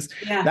 Like this,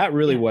 Yeah. that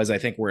really Yeah. was I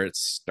think where it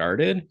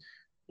started.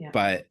 Yeah.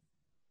 But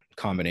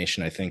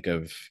combination I think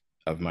of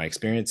my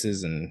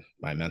experiences and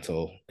my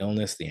mental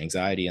illness, the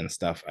anxiety and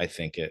stuff, I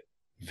think it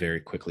very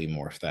quickly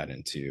morphed that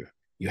into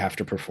you have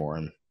to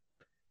perform.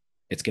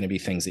 It's going to be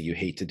things that you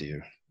hate to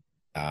do,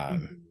 but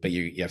Mhm.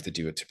 you have to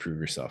do it to prove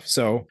yourself.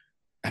 So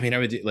I mean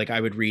I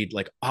would read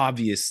like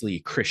obviously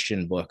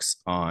Christian books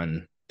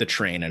on the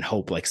train and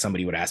hope like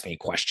somebody would ask me a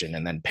question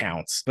and then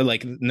pounce. But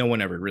like no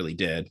one ever really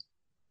did,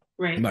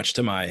 Right. much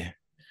to my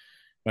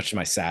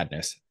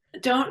sadness.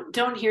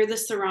 Don't hear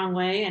this the wrong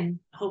way, and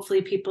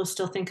hopefully people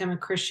still think I'm a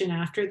Christian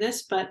after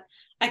this, but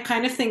I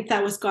kind of think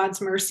that was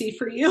God's mercy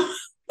for you.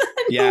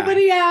 Yeah.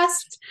 Nobody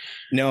asked.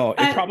 No,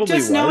 it probably was.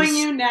 Just knowing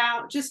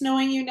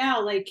you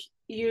now, like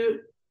you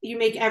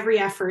make every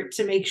effort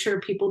to make sure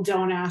people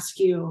don't ask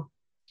you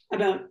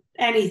about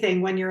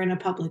anything when you're in a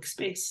public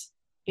space.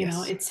 You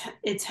know, Yes.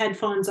 it's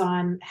headphones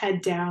on,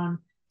 head down,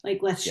 like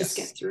let's just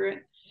Yes. get through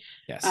it.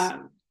 Yes.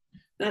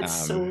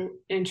 That's Um, so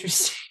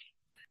interesting.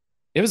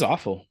 it was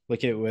awful.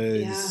 Like Yeah.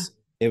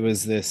 it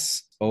was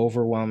this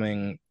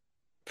overwhelming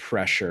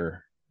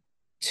pressure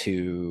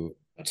to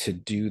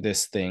do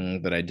this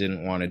thing that I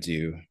didn't want to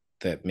do,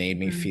 that made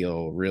me Mm,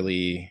 feel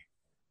really,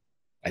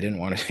 I didn't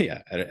want to,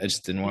 yeah, I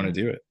just didn't want yeah.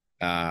 to do it.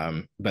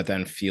 But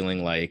then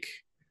feeling like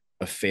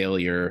a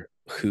failure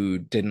who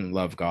didn't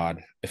love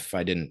God if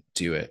I didn't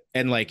do it.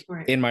 And like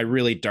Right. in my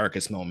really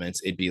darkest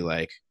moments, it'd be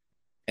like,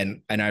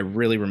 and I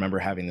really remember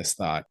having this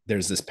thought.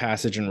 There's this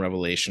passage in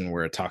Revelation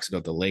where it talks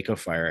about the lake of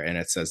fire, and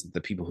it says that the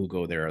people who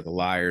go there are the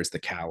liars, the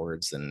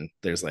cowards, and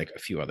there's like a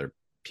few other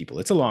people.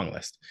 It's a long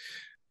list.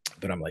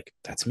 But I'm like,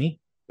 that's me.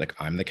 Like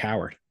I'm the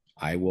coward.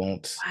 I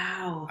won't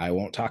Wow. I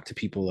won't talk to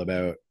people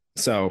about.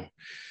 So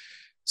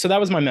that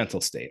was my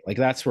mental state. Like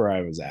that's where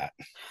I was at.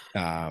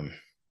 Um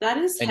That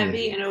is and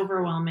heavy and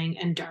overwhelming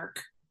and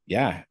dark.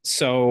 yeah,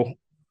 so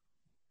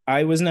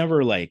I was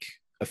never like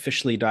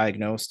officially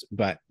diagnosed,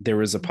 but there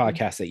was a Mhm.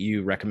 podcast that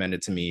you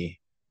recommended to me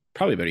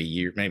probably about a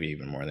year, maybe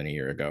even more than a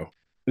year ago.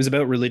 It was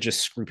about religious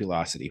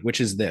scrupulosity,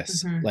 which is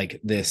this Mhm. like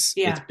this, it's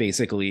Yeah.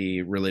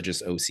 basically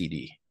religious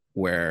OCD,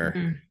 where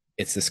Mhm.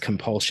 it's this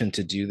compulsion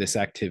to do this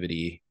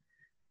activity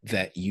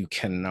that you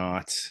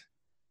cannot,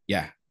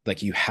 yeah,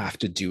 like you have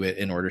to do it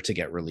in order to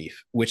get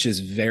relief, which is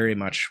very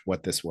much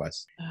what this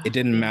was. It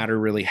didn't Yeah. matter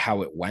really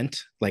how it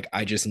went. Like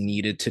I just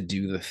needed to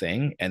do the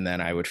thing and then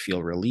I would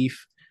feel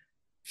relief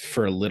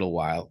for a little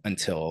while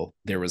until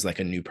there was like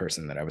a new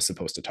person that I was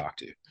supposed to talk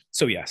to.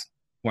 So yes,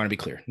 want to be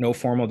clear, no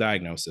formal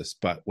diagnosis,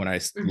 but when I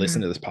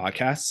listened Mhm. to this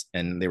podcast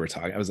and they were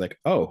talking, I was like,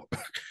 oh,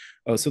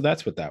 oh, so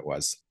that's what that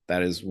was.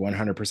 That is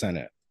 100%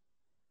 it.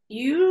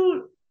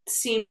 You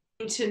seem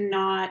to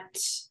not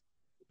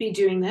be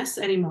doing this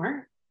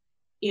anymore.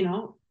 You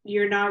know,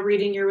 you're not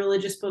reading your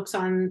religious books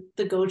on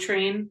the GO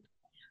train,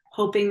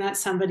 hoping that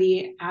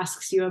somebody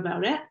asks you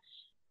about it.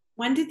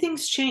 When did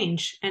things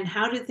change and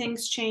how did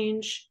things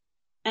change?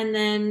 And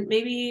then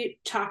maybe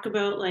talk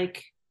about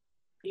like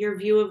your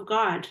view of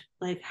God.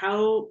 Like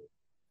how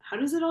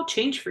does it all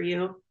change for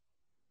you?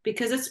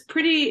 Because it's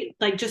pretty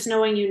like just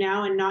knowing you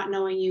now and not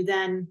knowing you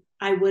then,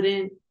 I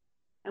wouldn't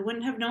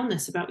have known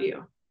this about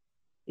you.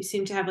 You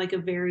seem to have like a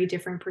very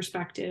different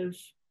perspective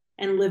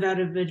and live out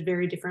of a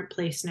very different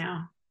place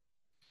now.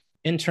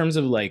 In terms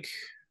of like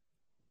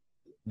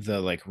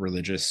the like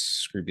religious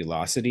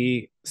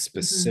scrupulosity Mm-hmm.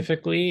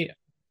 specifically,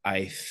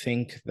 I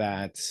think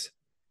that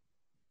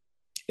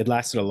it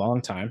lasted a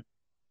long time.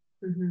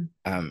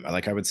 Mm-hmm.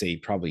 Like I would say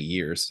probably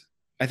years.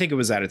 I think it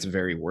was at its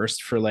very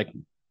worst for like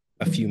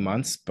a few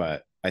months,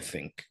 but I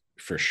think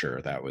for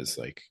sure that was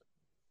like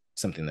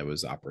something that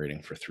was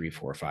operating for 3,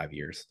 4, 5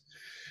 years.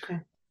 Okay.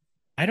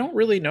 I don't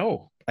really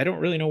know. I don't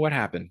really know what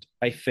happened.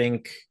 I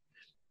think,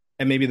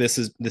 and maybe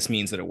this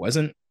means that it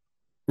wasn't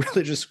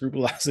religious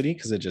scrupulosity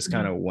because it just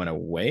kind Mm-hmm. of went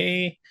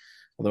away.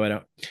 Although I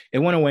don't, it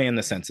went away in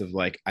the sense of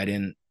like I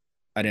didn't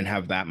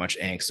have that much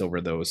angst over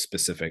those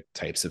specific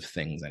types of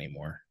things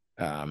anymore.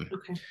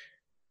 Okay.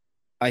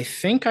 I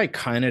think I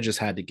kind of just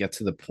had to get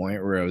to the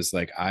point where I was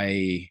like,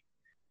 I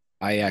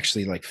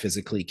actually like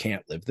physically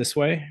can't live this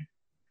way.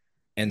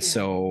 And Yeah.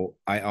 so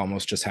I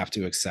almost just have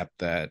to accept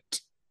that.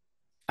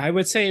 I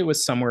would say it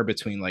was somewhere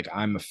between like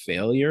I'm a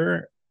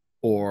failure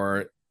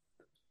or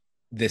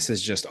this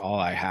is just all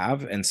I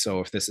have. And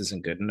so if this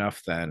isn't good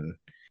enough, then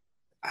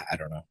I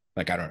don't know.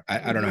 Like I don't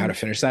know how to Mm-hmm.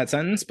 finish that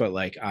sentence, but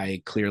like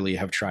I clearly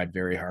have tried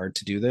very hard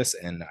to do this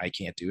and I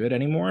can't do it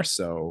anymore.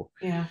 So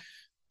Yeah.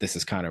 this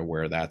is kind of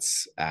where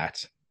that's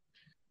at.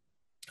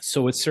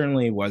 So it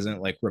certainly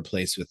wasn't like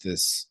replaced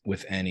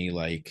with any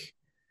like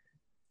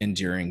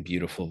enduring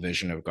beautiful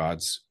vision of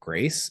God's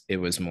grace. It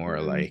was more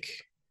Mm-hmm. like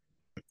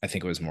I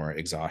think it was more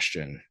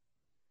exhaustion,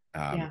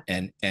 Yeah.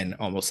 and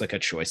almost like a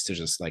choice to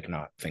just like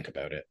not think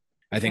about it.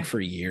 I think Okay. for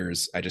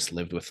years I just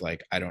lived with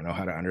like I don't know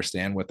how to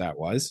understand what that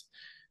was,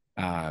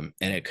 and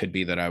it could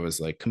be that I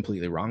was like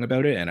completely wrong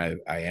about it, and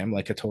I am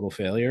like a total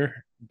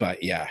failure.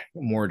 But yeah,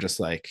 more just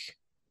like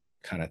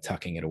kind of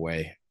tucking it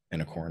away in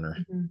a corner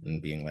Mm-hmm.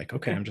 and being like,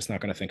 okay, Okay. I'm just not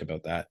going to think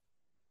about that.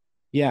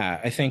 Yeah,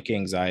 I think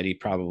anxiety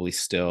probably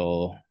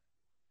still.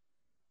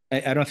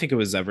 I don't think it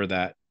was ever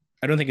that.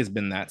 I don't think it's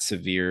been that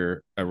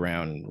severe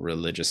around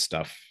religious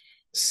stuff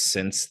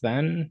since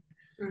then.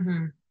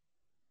 Mm-hmm.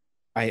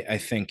 I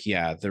think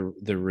yeah,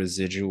 the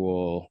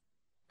residual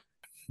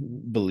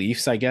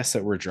beliefs I guess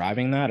that were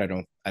driving that. I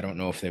don't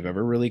know if they've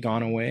ever really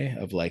gone away.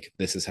 Of like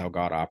this is how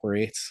God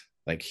operates.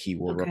 Like He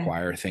will Okay.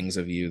 require things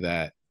of you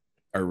that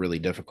are really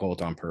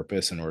difficult on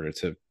purpose in order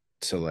to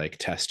to like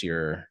test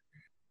your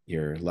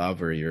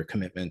love or your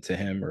commitment to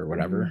him or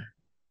whatever. Mhm.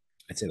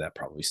 I'd say that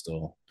probably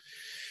still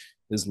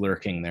is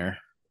lurking there.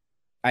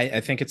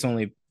 I think it's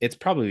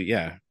probably,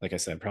 yeah, like I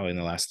said, probably in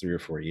the last 3 or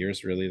 4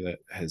 years really that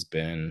has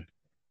been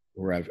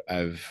where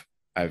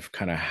I've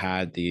kind of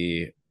had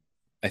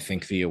I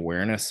think the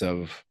awareness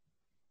of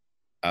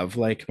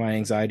like my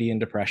anxiety and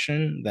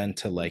depression, then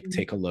to like Mhm.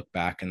 take a look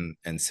back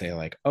and say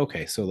like,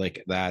 okay, so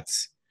like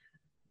that's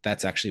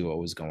actually what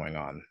was going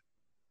on.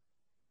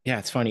 Yeah,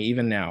 it's funny.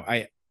 Even now,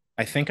 I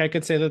think I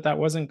could say that that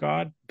wasn't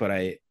God,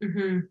 but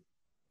Mhm.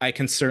 I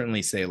can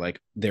certainly say like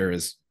there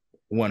is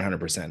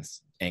 100%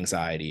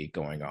 anxiety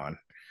going on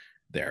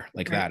there.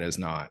 Like Right. that is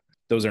not,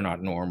 those are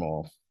not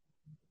normal.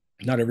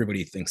 Not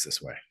everybody thinks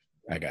this way,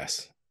 I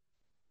guess.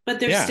 But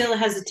there's Yeah. still a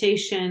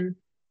hesitation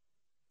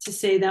to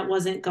say that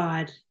wasn't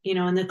God,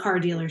 in the car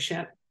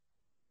dealership.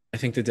 I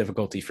think the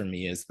difficulty for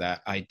me is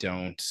that I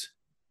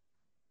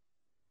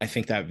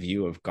think that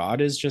view of God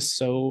is just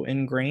so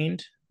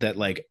ingrained that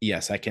like,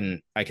 yes, I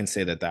can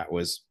say that that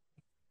was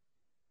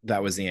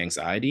the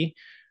anxiety,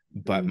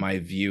 but Mhm. my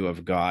view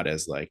of God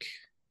as like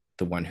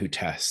the one who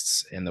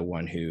tests and the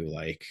one who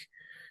like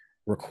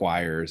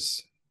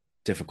requires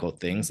difficult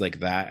things like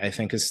that, I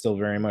think is still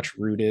very much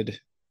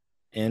rooted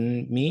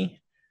in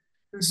me.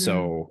 Mhm.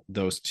 So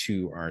those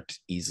two aren't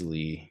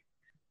easily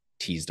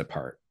teased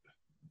apart,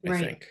 I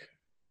Right. think.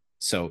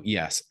 So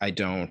yes,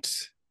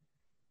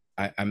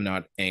 I'm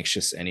not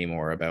anxious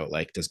anymore about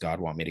like, does God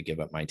want me to give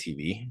up my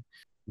TV?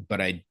 But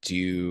I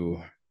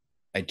do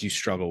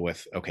struggle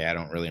with, okay, I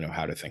don't really know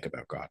how to think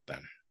about God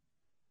then.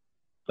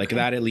 Like Okay.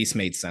 that at least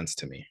made sense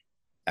to me,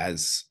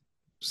 as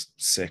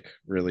sick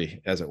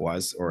really as it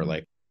was, or Mhm.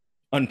 like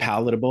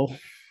unpalatable.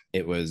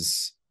 It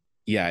was,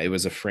 yeah, it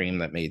was a frame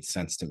that made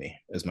sense to me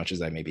as much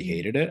as I maybe Mhm.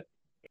 hated it.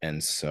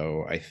 And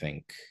so I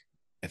think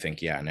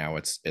yeah, now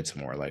it's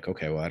more like,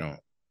 okay, well, I don't,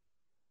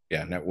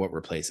 yeah, now what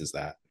replaces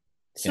that?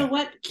 So Yeah.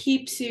 what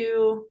keeps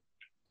you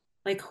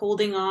like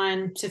holding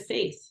on to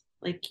faith?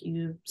 Like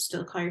you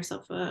still call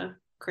yourself a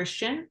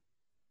Christian,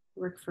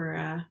 work for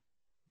a,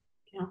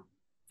 you know,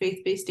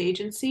 faith-based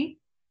agency,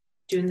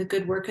 doing the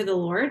good work of the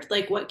Lord.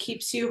 Like what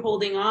keeps you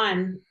holding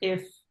on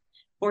if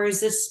or is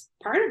this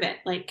part of it?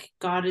 Like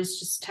God is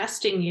just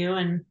testing you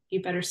and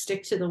you better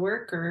stick to the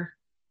work or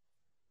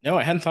No,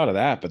 I hadn't thought of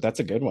that, but that's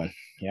a good one.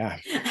 Yeah.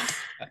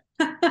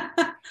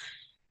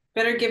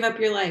 better give up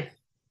your life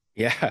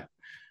Yeah.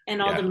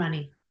 and all the Yeah.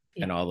 money.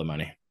 And Yeah. all the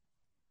money.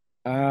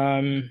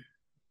 Um,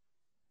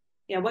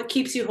 Yeah. What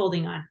keeps you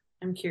holding on?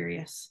 I'm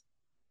curious.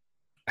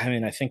 I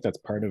mean, I think that's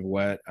part of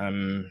what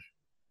I'm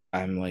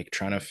like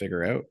trying to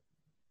figure out.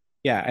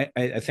 Yeah,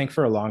 I think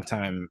for a long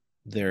time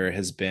there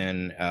has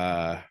been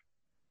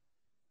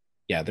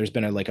yeah, there's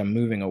been a like a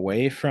moving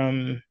away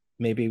from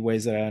maybe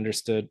ways that I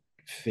understood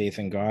faith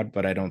in God,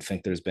 but I don't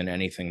think there's been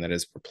anything that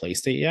has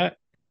replaced it yet.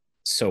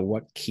 So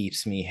what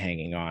keeps me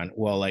hanging on?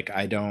 Well, like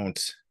I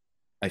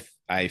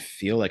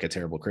feel like a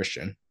terrible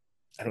Christian.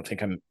 I don't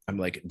think I'm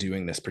like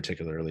doing this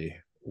particularly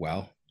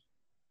well.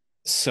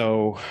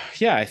 So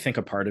yeah, I think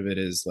a part of it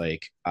is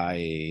like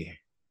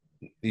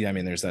yeah, I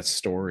mean, there's that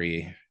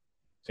story,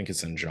 I think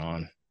it's in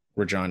John,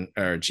 where John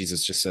or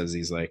Jesus just says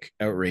these like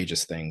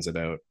outrageous things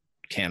about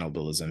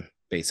cannibalism,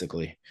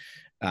 basically.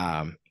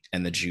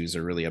 And the Jews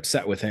are really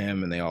upset with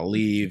him and they all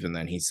leave. And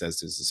then he says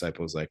to his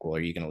disciples, like, well, are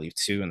you going to leave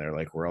too? And they're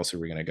like, where else are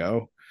we going to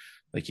go?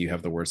 Like, you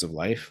have the words of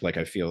life. Like,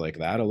 I feel like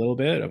that a little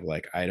bit of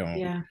like,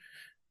 Yeah.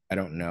 I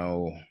don't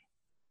know.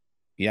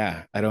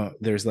 Yeah.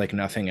 there's like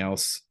nothing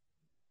else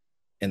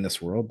in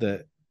this world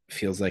that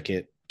feels like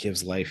it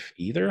gives life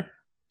either.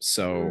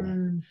 So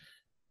Mm,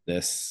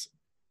 this,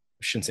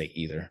 I shouldn't say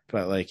either,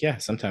 but like, yeah,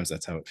 sometimes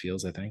that's how it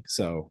feels, I think.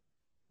 So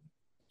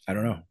I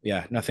don't know.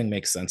 Yeah, nothing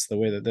makes sense the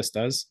way that this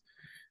does,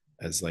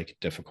 as like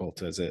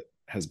difficult as it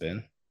has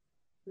been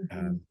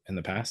mhm. in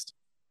the past.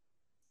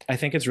 I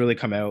think it's really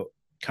come out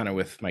kind of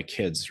with my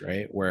kids,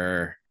 right?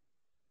 Where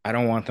I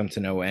don't want them to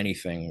know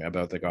anything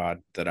about the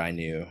God that I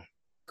knew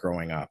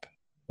growing up.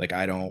 Like,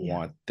 I don't Yeah.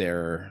 want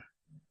their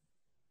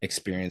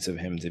experience of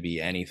him to be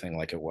anything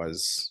like it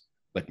was,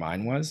 like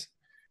mine was.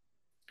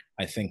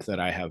 I think that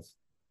I,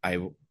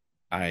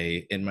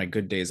 in my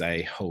good days,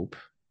 I hope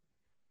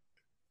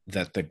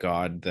that the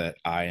God that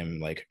I am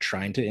like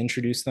trying to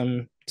introduce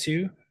them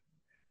to,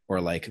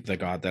 or like the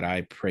God that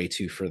I pray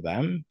to for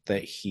them,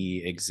 that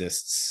he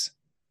exists,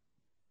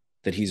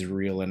 that he's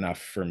real enough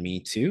for me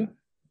too.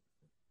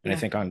 And I Yeah.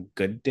 think on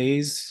good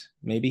days,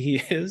 maybe he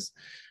is.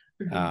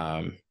 Mhm.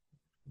 Um,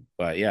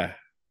 but yeah,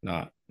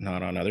 not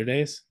on other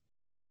days.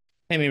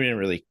 Hey, maybe we didn't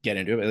really get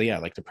into it, but yeah,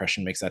 like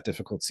depression makes that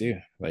difficult too.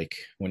 Like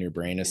when your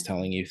brain is Yeah.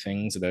 telling you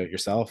things about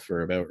yourself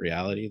or about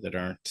reality that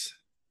aren't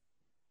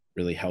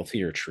really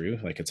healthy or true,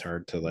 like it's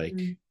hard to like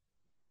Mhm.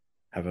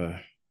 have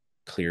a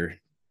clear,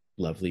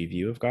 lovely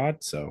view of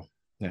God. So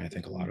yeah, I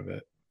think a lot Mhm. of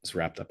it is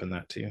wrapped up in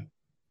that too.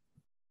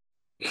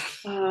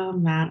 Oh,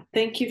 Matt,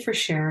 thank you for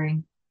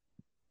sharing.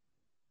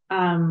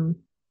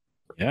 Um,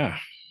 Yeah.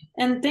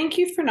 and thank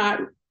you for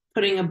not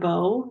putting a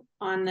bow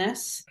on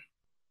this.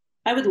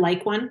 I would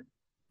like one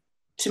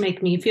to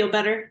make me feel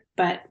better,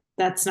 but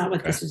that's not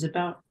what Okay. this is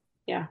about.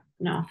 Yeah,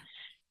 no.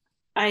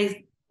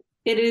 I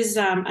it is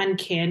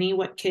uncanny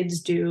what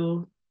kids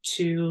do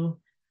to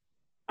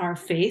our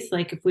faith.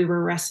 Like if we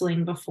were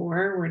wrestling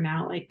before, we're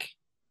now like,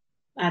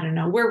 I don't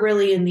know, we're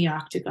really in the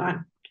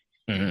octagon.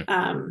 Hmm.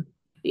 Um,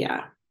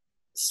 yeah.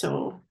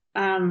 So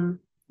I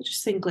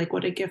just think like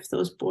what a gift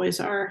those boys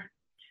are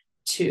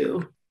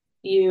to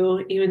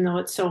you, even though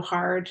it's so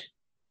hard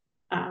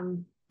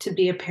to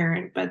be a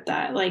parent, but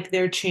that like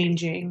they're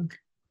changing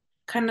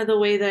kind of the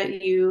way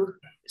that you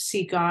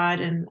see God.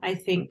 And I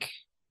think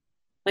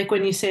like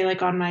when you say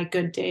like on my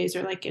good days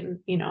or like in,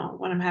 you know,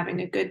 when I'm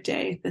having a good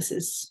day, this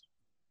is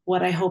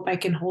what I hope I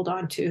can hold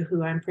on to,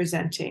 who I'm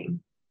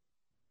presenting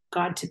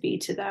God to be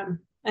to them.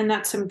 And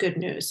that's some good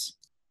news.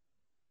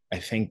 I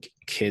think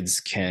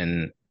kids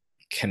can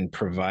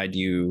provide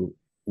you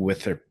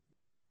with their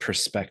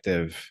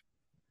perspective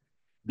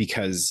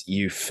because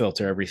you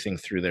filter everything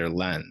through their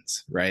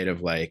lens, right?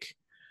 Of like,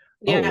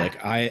 oh, Yeah.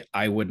 like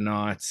I would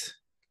not,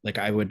 like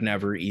I would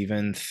never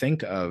even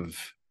think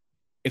of,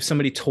 if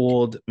somebody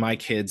told my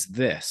kids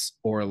this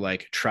or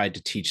like tried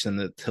to teach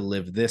them to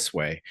live this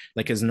way,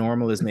 like as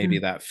normal as maybe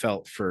Mm-hmm. that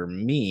felt for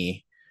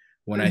me,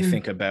 when I Mm-hmm.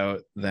 think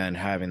about then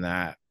having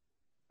that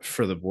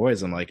for the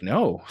boys, I'm like,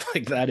 no,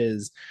 like that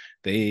is,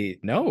 they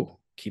no,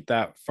 keep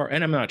that far.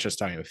 And I'm not just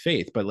talking about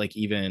faith, but like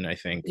even I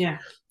think Yeah.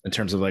 in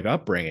terms of like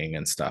upbringing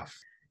and stuff,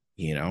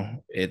 you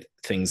know, it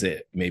things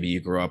that maybe you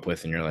grow up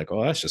with and you're like,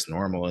 oh, that's just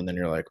normal. And then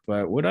you're like,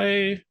 but would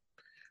I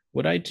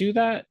do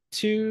that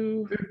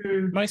to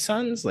Mm-hmm. my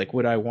sons? Like,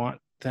 would I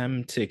want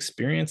them to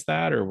experience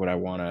that, or would I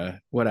want to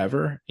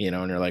whatever, you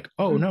know? And you're like,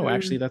 oh no, Mm-hmm.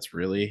 actually that's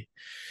really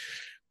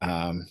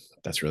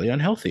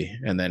unhealthy.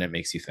 And then it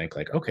makes you think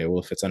like, okay,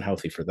 well, if it's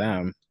unhealthy for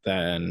them,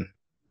 then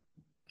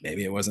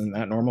maybe it wasn't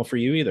that normal for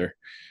you either.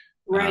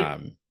 Right.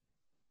 um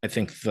i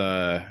think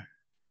the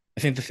I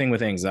think the thing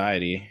with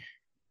anxiety,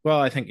 well,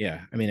 I think,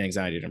 yeah, I mean,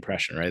 anxiety and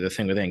depression, right? The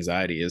thing with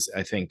anxiety is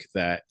I think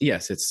that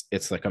yes,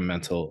 it's like a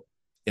mental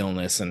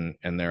illness, and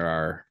there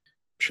are,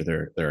 I'm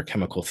sure there are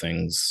chemical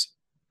things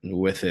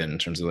with it in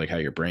terms of like how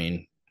your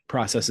brain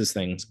processes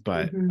things.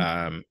 But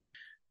Mm-hmm.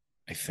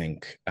 I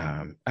think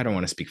I don't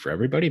want to speak for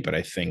everybody, but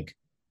I think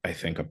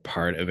a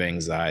part of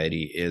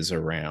anxiety is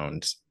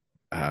around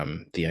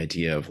the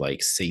idea of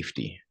like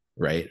safety,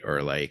 right?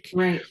 Or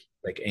Right.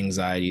 like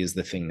anxiety is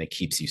the thing that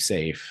keeps you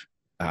safe,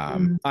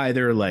 Mm-hmm.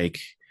 either like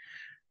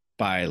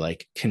by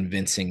like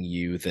convincing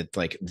you that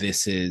like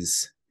this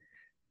is,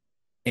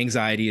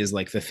 anxiety is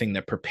like the thing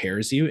that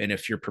prepares you, and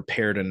if you're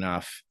prepared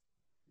enough,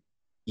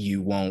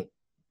 you won't,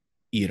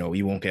 you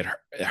won't get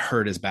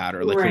hurt as bad,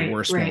 or like the Right.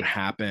 worst won't Right.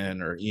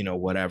 happen, or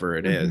whatever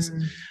it is.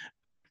 Mm-hmm.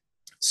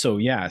 So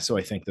yeah, so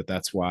I think that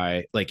that's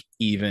why, like,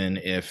 even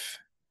if,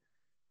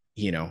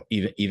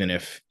 even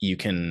if you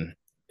can,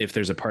 if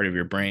there's a part of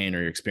your brain or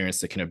your experience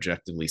that can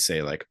objectively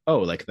say like, oh,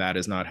 like that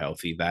is not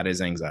healthy, that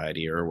is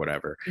anxiety or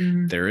whatever,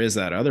 Mm-hmm. there is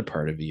that other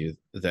part of you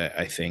that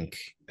I think,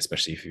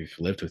 especially if you've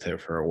lived with it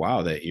for a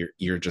while, that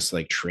you're just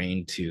like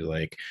trained to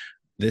like,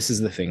 this is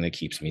the thing that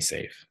keeps me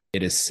safe.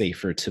 It is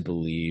safer to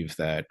believe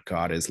that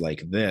God is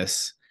like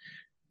this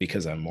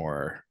because I'm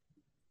more,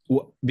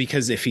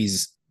 because if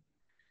he's,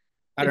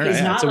 I If don't know,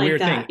 he's yeah, it's not a like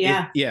weird that, thing. If,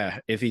 yeah. yeah,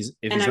 if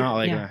And he's not I'm,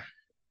 like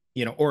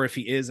yeah. a, or if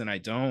he is and I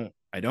don't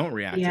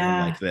react to him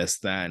Yeah. like this,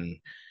 then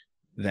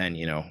and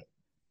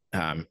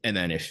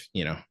then if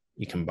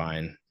you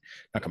combine,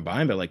 not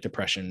combine, but like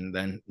depression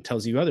then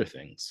tells you other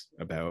things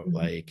about, Mm-hmm.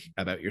 like,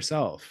 about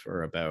yourself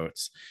or about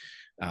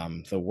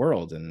the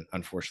world, and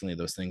unfortunately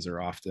those things are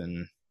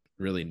often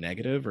really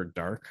negative or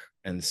dark,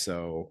 and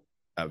so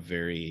a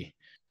very,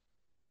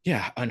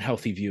 yeah,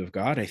 unhealthy view of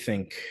God, I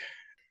think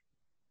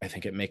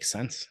it makes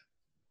sense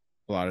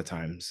a lot of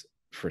times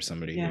for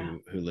somebody Yeah.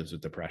 who lives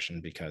with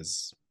depression,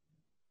 because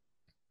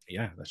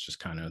yeah, that's just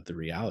kind of the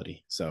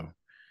reality. So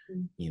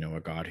a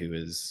God who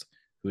is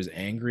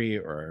angry,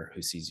 or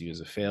who sees you as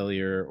a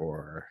failure,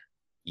 or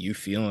you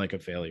feeling like a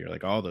failure,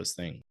 like all those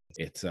things,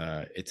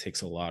 it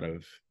takes a lot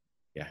of,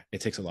 yeah,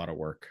 it takes a lot of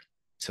work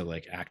to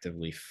like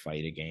actively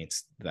fight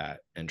against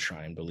that and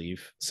try and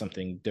believe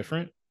something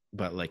different.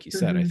 But like you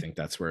said, I Mm-hmm. think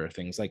that's where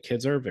things like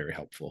kids are very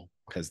helpful,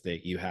 because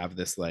you have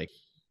this, like,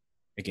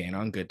 again,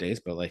 on good days,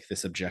 but like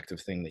this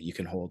objective thing that you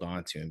can hold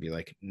on to and be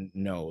like,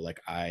 no, like,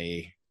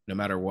 no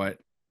matter what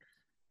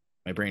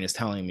my brain is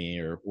telling me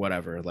or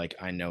whatever, like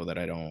I know that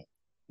I don't,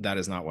 that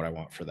is not what I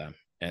want for them.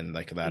 And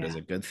like that is Yeah.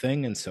 a good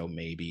thing. And so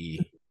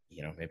maybe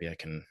I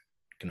can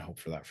hope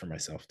for that for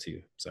myself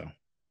too. So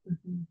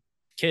Mm-hmm.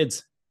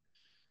 kids,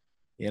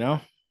 you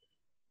know?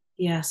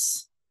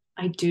 Yes,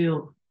 I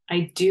do.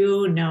 I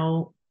do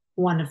know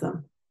one of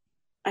them.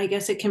 I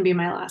guess it can be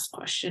my last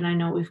question. I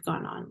know we've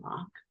gone on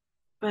long,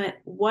 but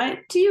what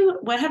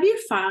have you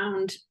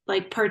found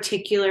like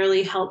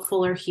particularly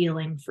helpful or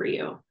healing for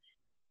you?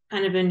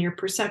 Kind of in your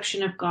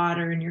perception of God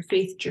or in your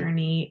faith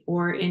journey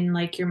or in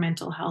like your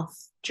mental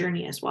health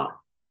journey as well.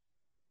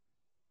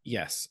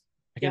 Yes.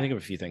 I can Yeah. think of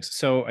a few things.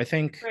 So I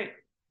think, Right.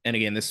 and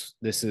again, this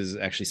is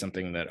actually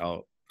something that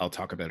I'll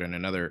talk about in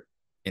another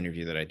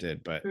interview that I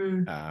did, but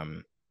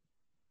Mm,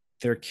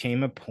 there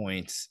came a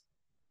point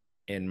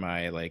in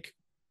my like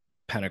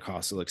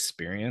Pentecostal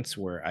experience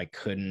where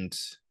again,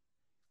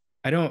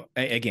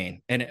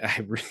 and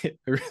I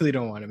really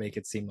don't want to make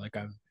it seem like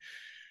I'm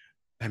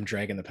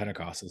dragging the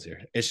Pentecostals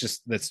here.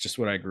 That's just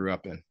what I grew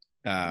up in.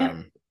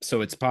 Yeah.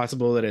 So it's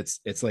possible that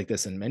it's like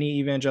this in many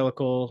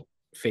evangelical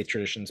faith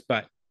traditions,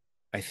 but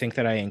I think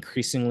that I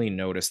increasingly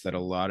noticed that a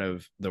lot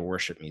of the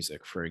worship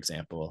music, for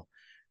example,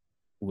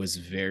 was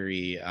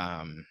very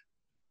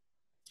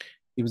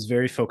it was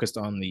very focused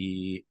on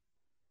the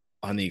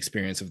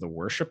experience of the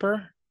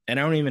worshiper. And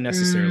I don't even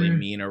necessarily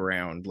mean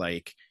around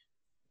like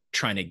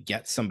trying to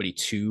get somebody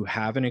to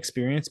have an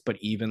experience, but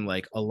even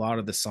like a lot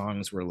of the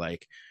songs were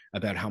like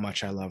about how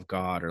much I love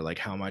God, or like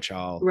how much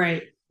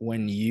right.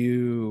 when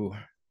you're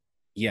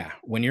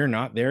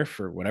not there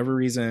for whatever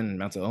reason,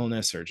 mental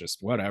illness or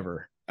just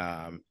whatever,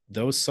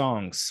 those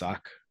songs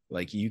suck.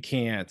 Like you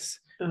can't,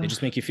 they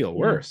just make you feel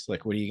worse.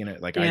 Like, what are you gonna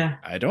like?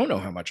 I don't know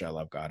how much I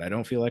love God. I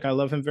don't feel like I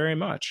love him very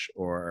much,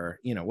 or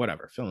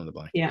whatever, fill in the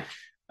blank.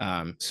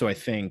 So I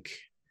think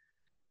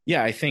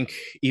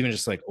even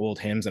just like old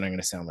hymns, and I'm going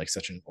to sound like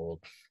such an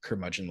old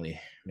curmudgeonly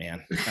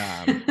man,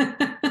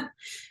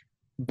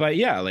 but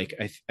yeah, like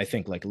I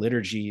think like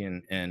liturgy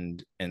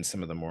and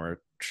some of the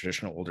more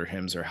traditional older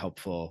hymns are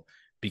helpful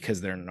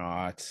because they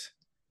don't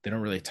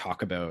really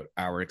talk about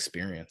our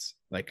experience.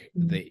 Like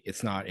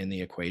it's not in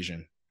the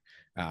equation.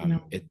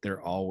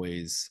 They're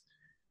always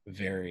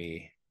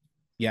very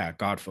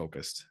God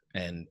focused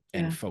and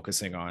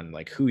focusing on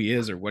like who he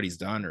is or what he's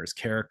done or his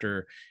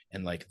character,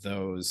 and like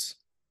those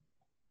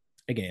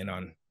again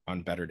on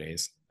better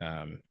days,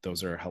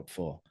 those are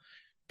helpful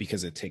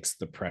because it takes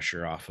the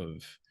pressure off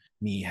of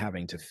me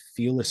having to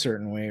feel a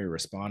certain way or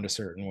respond a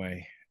certain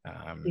way.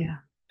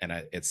 And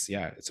it's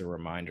a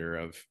reminder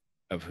of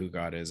who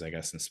God is, I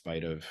guess, in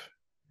spite of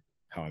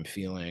how I'm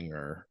feeling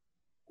or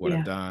what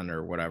I've done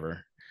or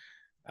whatever.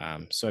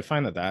 So I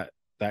find that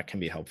can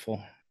be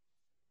helpful.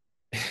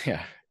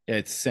 Yeah,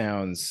 it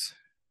sounds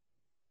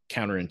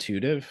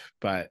counterintuitive,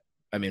 but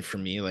I mean, for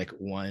me, like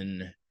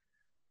one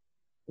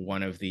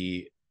of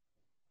the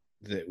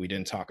that we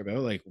didn't talk about,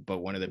 like, but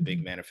one of the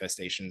big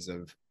manifestations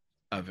of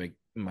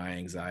my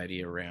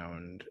anxiety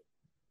around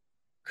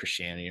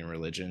Christianity and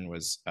religion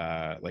was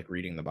like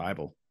reading the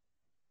Bible,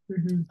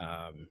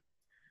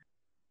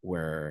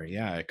 where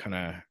it kind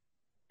of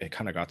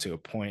got to a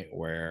point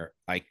where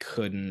I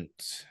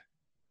couldn't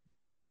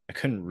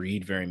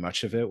read very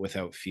much of it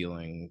without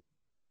feeling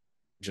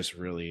just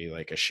really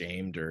like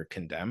ashamed or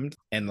condemned.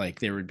 And like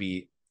there would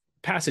be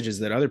passages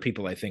that other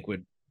people I think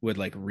would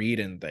like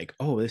read and like,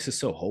 oh, this is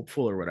so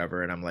hopeful or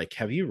whatever, and I'm like,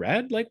 have you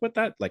read like what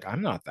that, like,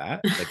 I'm not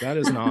that, like, that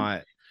is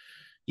not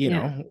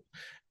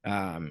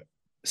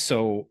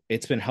so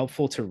it's been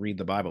helpful to read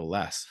the Bible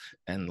less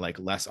and like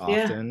less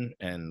often,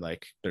 and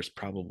like there's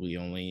probably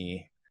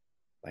only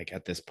like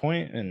at this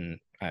point, and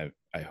I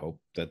hope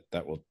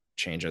that will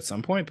change at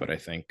some point, but I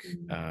think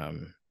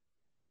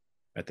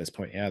at this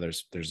point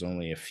there's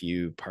only a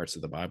few parts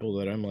of the Bible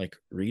that I'm like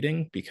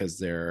reading because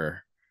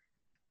they're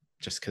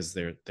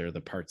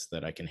the parts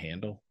that I can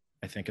handle,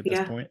 I think, at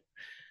this point.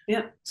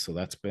 So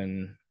that's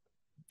been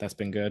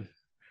good.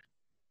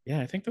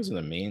 I think those are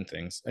the main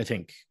things. I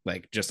think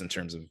like just in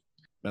terms of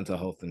mental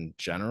health in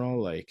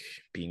general, like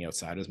being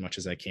outside as much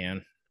as I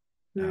can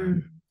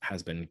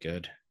has been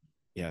good.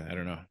 I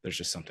don't know, there's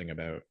just something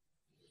about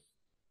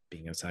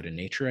being outside in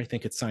nature. I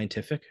think it's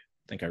scientific.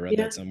 I think I read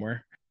that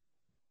somewhere.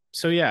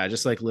 So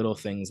just like little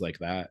things like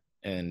that.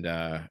 And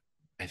I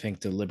think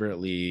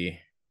deliberately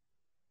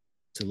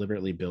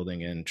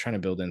building in, trying to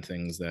build in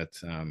things that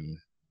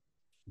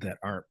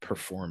aren't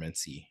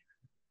performance-y,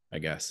 I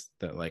guess,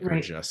 that like are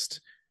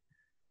just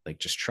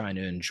trying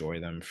to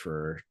enjoy them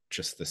for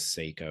just the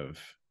sake of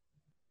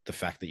the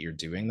fact that you're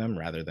doing them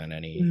rather than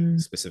any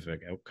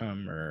specific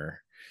outcome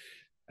or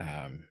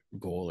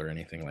goal or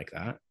anything like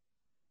that.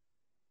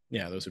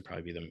 Those would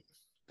probably be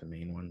the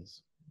main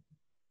ones.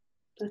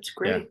 That's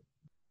great.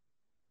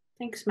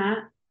 Thanks,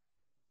 Matt.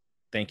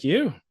 Thank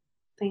you.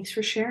 Thanks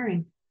for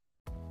sharing.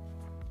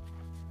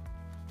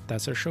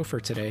 That's our show for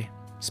today.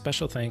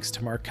 Special thanks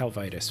to Mark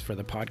Calvitis for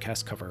the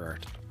podcast cover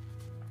art.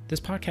 This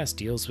podcast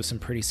deals with some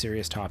pretty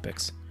serious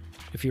topics.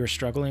 If you are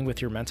struggling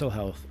with your mental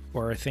health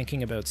or are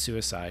thinking about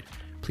suicide,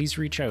 please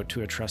reach out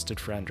to a trusted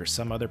friend or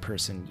some other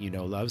person you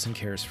know loves and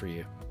cares for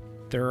you.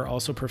 There are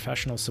also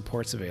professional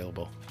supports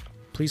available.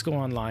 Please go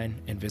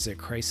online and visit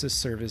Crisis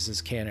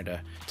Services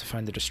Canada to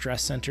find the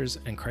distress centres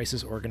and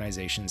crisis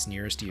organisations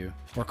nearest you,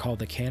 or call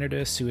the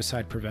Canada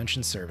Suicide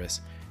Prevention Service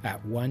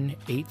at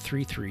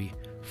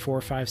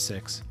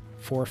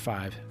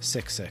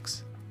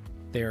 1-833-456-4566.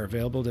 They are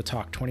available to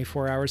talk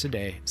 24 hours a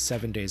day,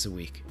 7 days a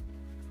week.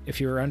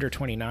 If you are under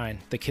 29,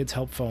 the Kids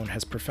Help Phone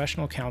has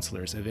professional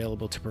counselors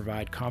available to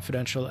provide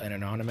confidential and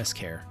anonymous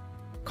care.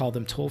 Call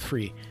them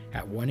toll-free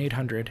at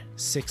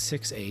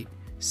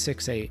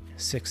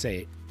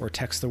 1-800-668-6868 or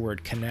text the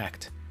word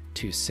CONNECT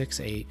to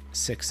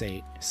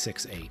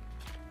 686868.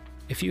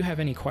 If you have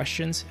any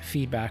questions,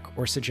 feedback,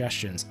 or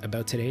suggestions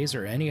about today's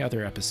or any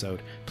other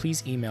episode,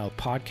 please email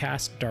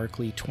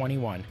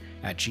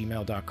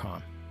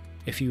podcastdarkly21@gmail.com.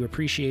 If you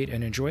appreciate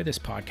and enjoy this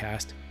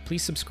podcast,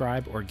 please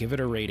subscribe or give it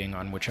a rating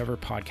on whichever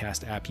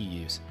podcast app you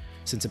use,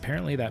 since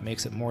apparently that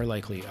makes it more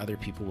likely other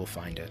people will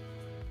find it.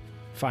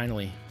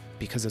 Finally,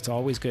 because it's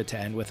always good to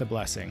end with a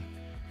blessing,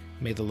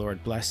 may the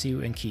Lord bless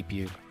you and keep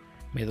you.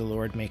 May the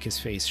Lord make his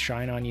face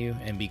shine on you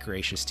and be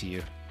gracious to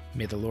you.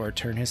 May the Lord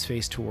turn his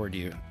face toward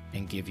you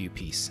and give you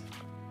peace.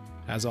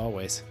 As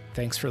always,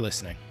 thanks for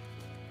listening.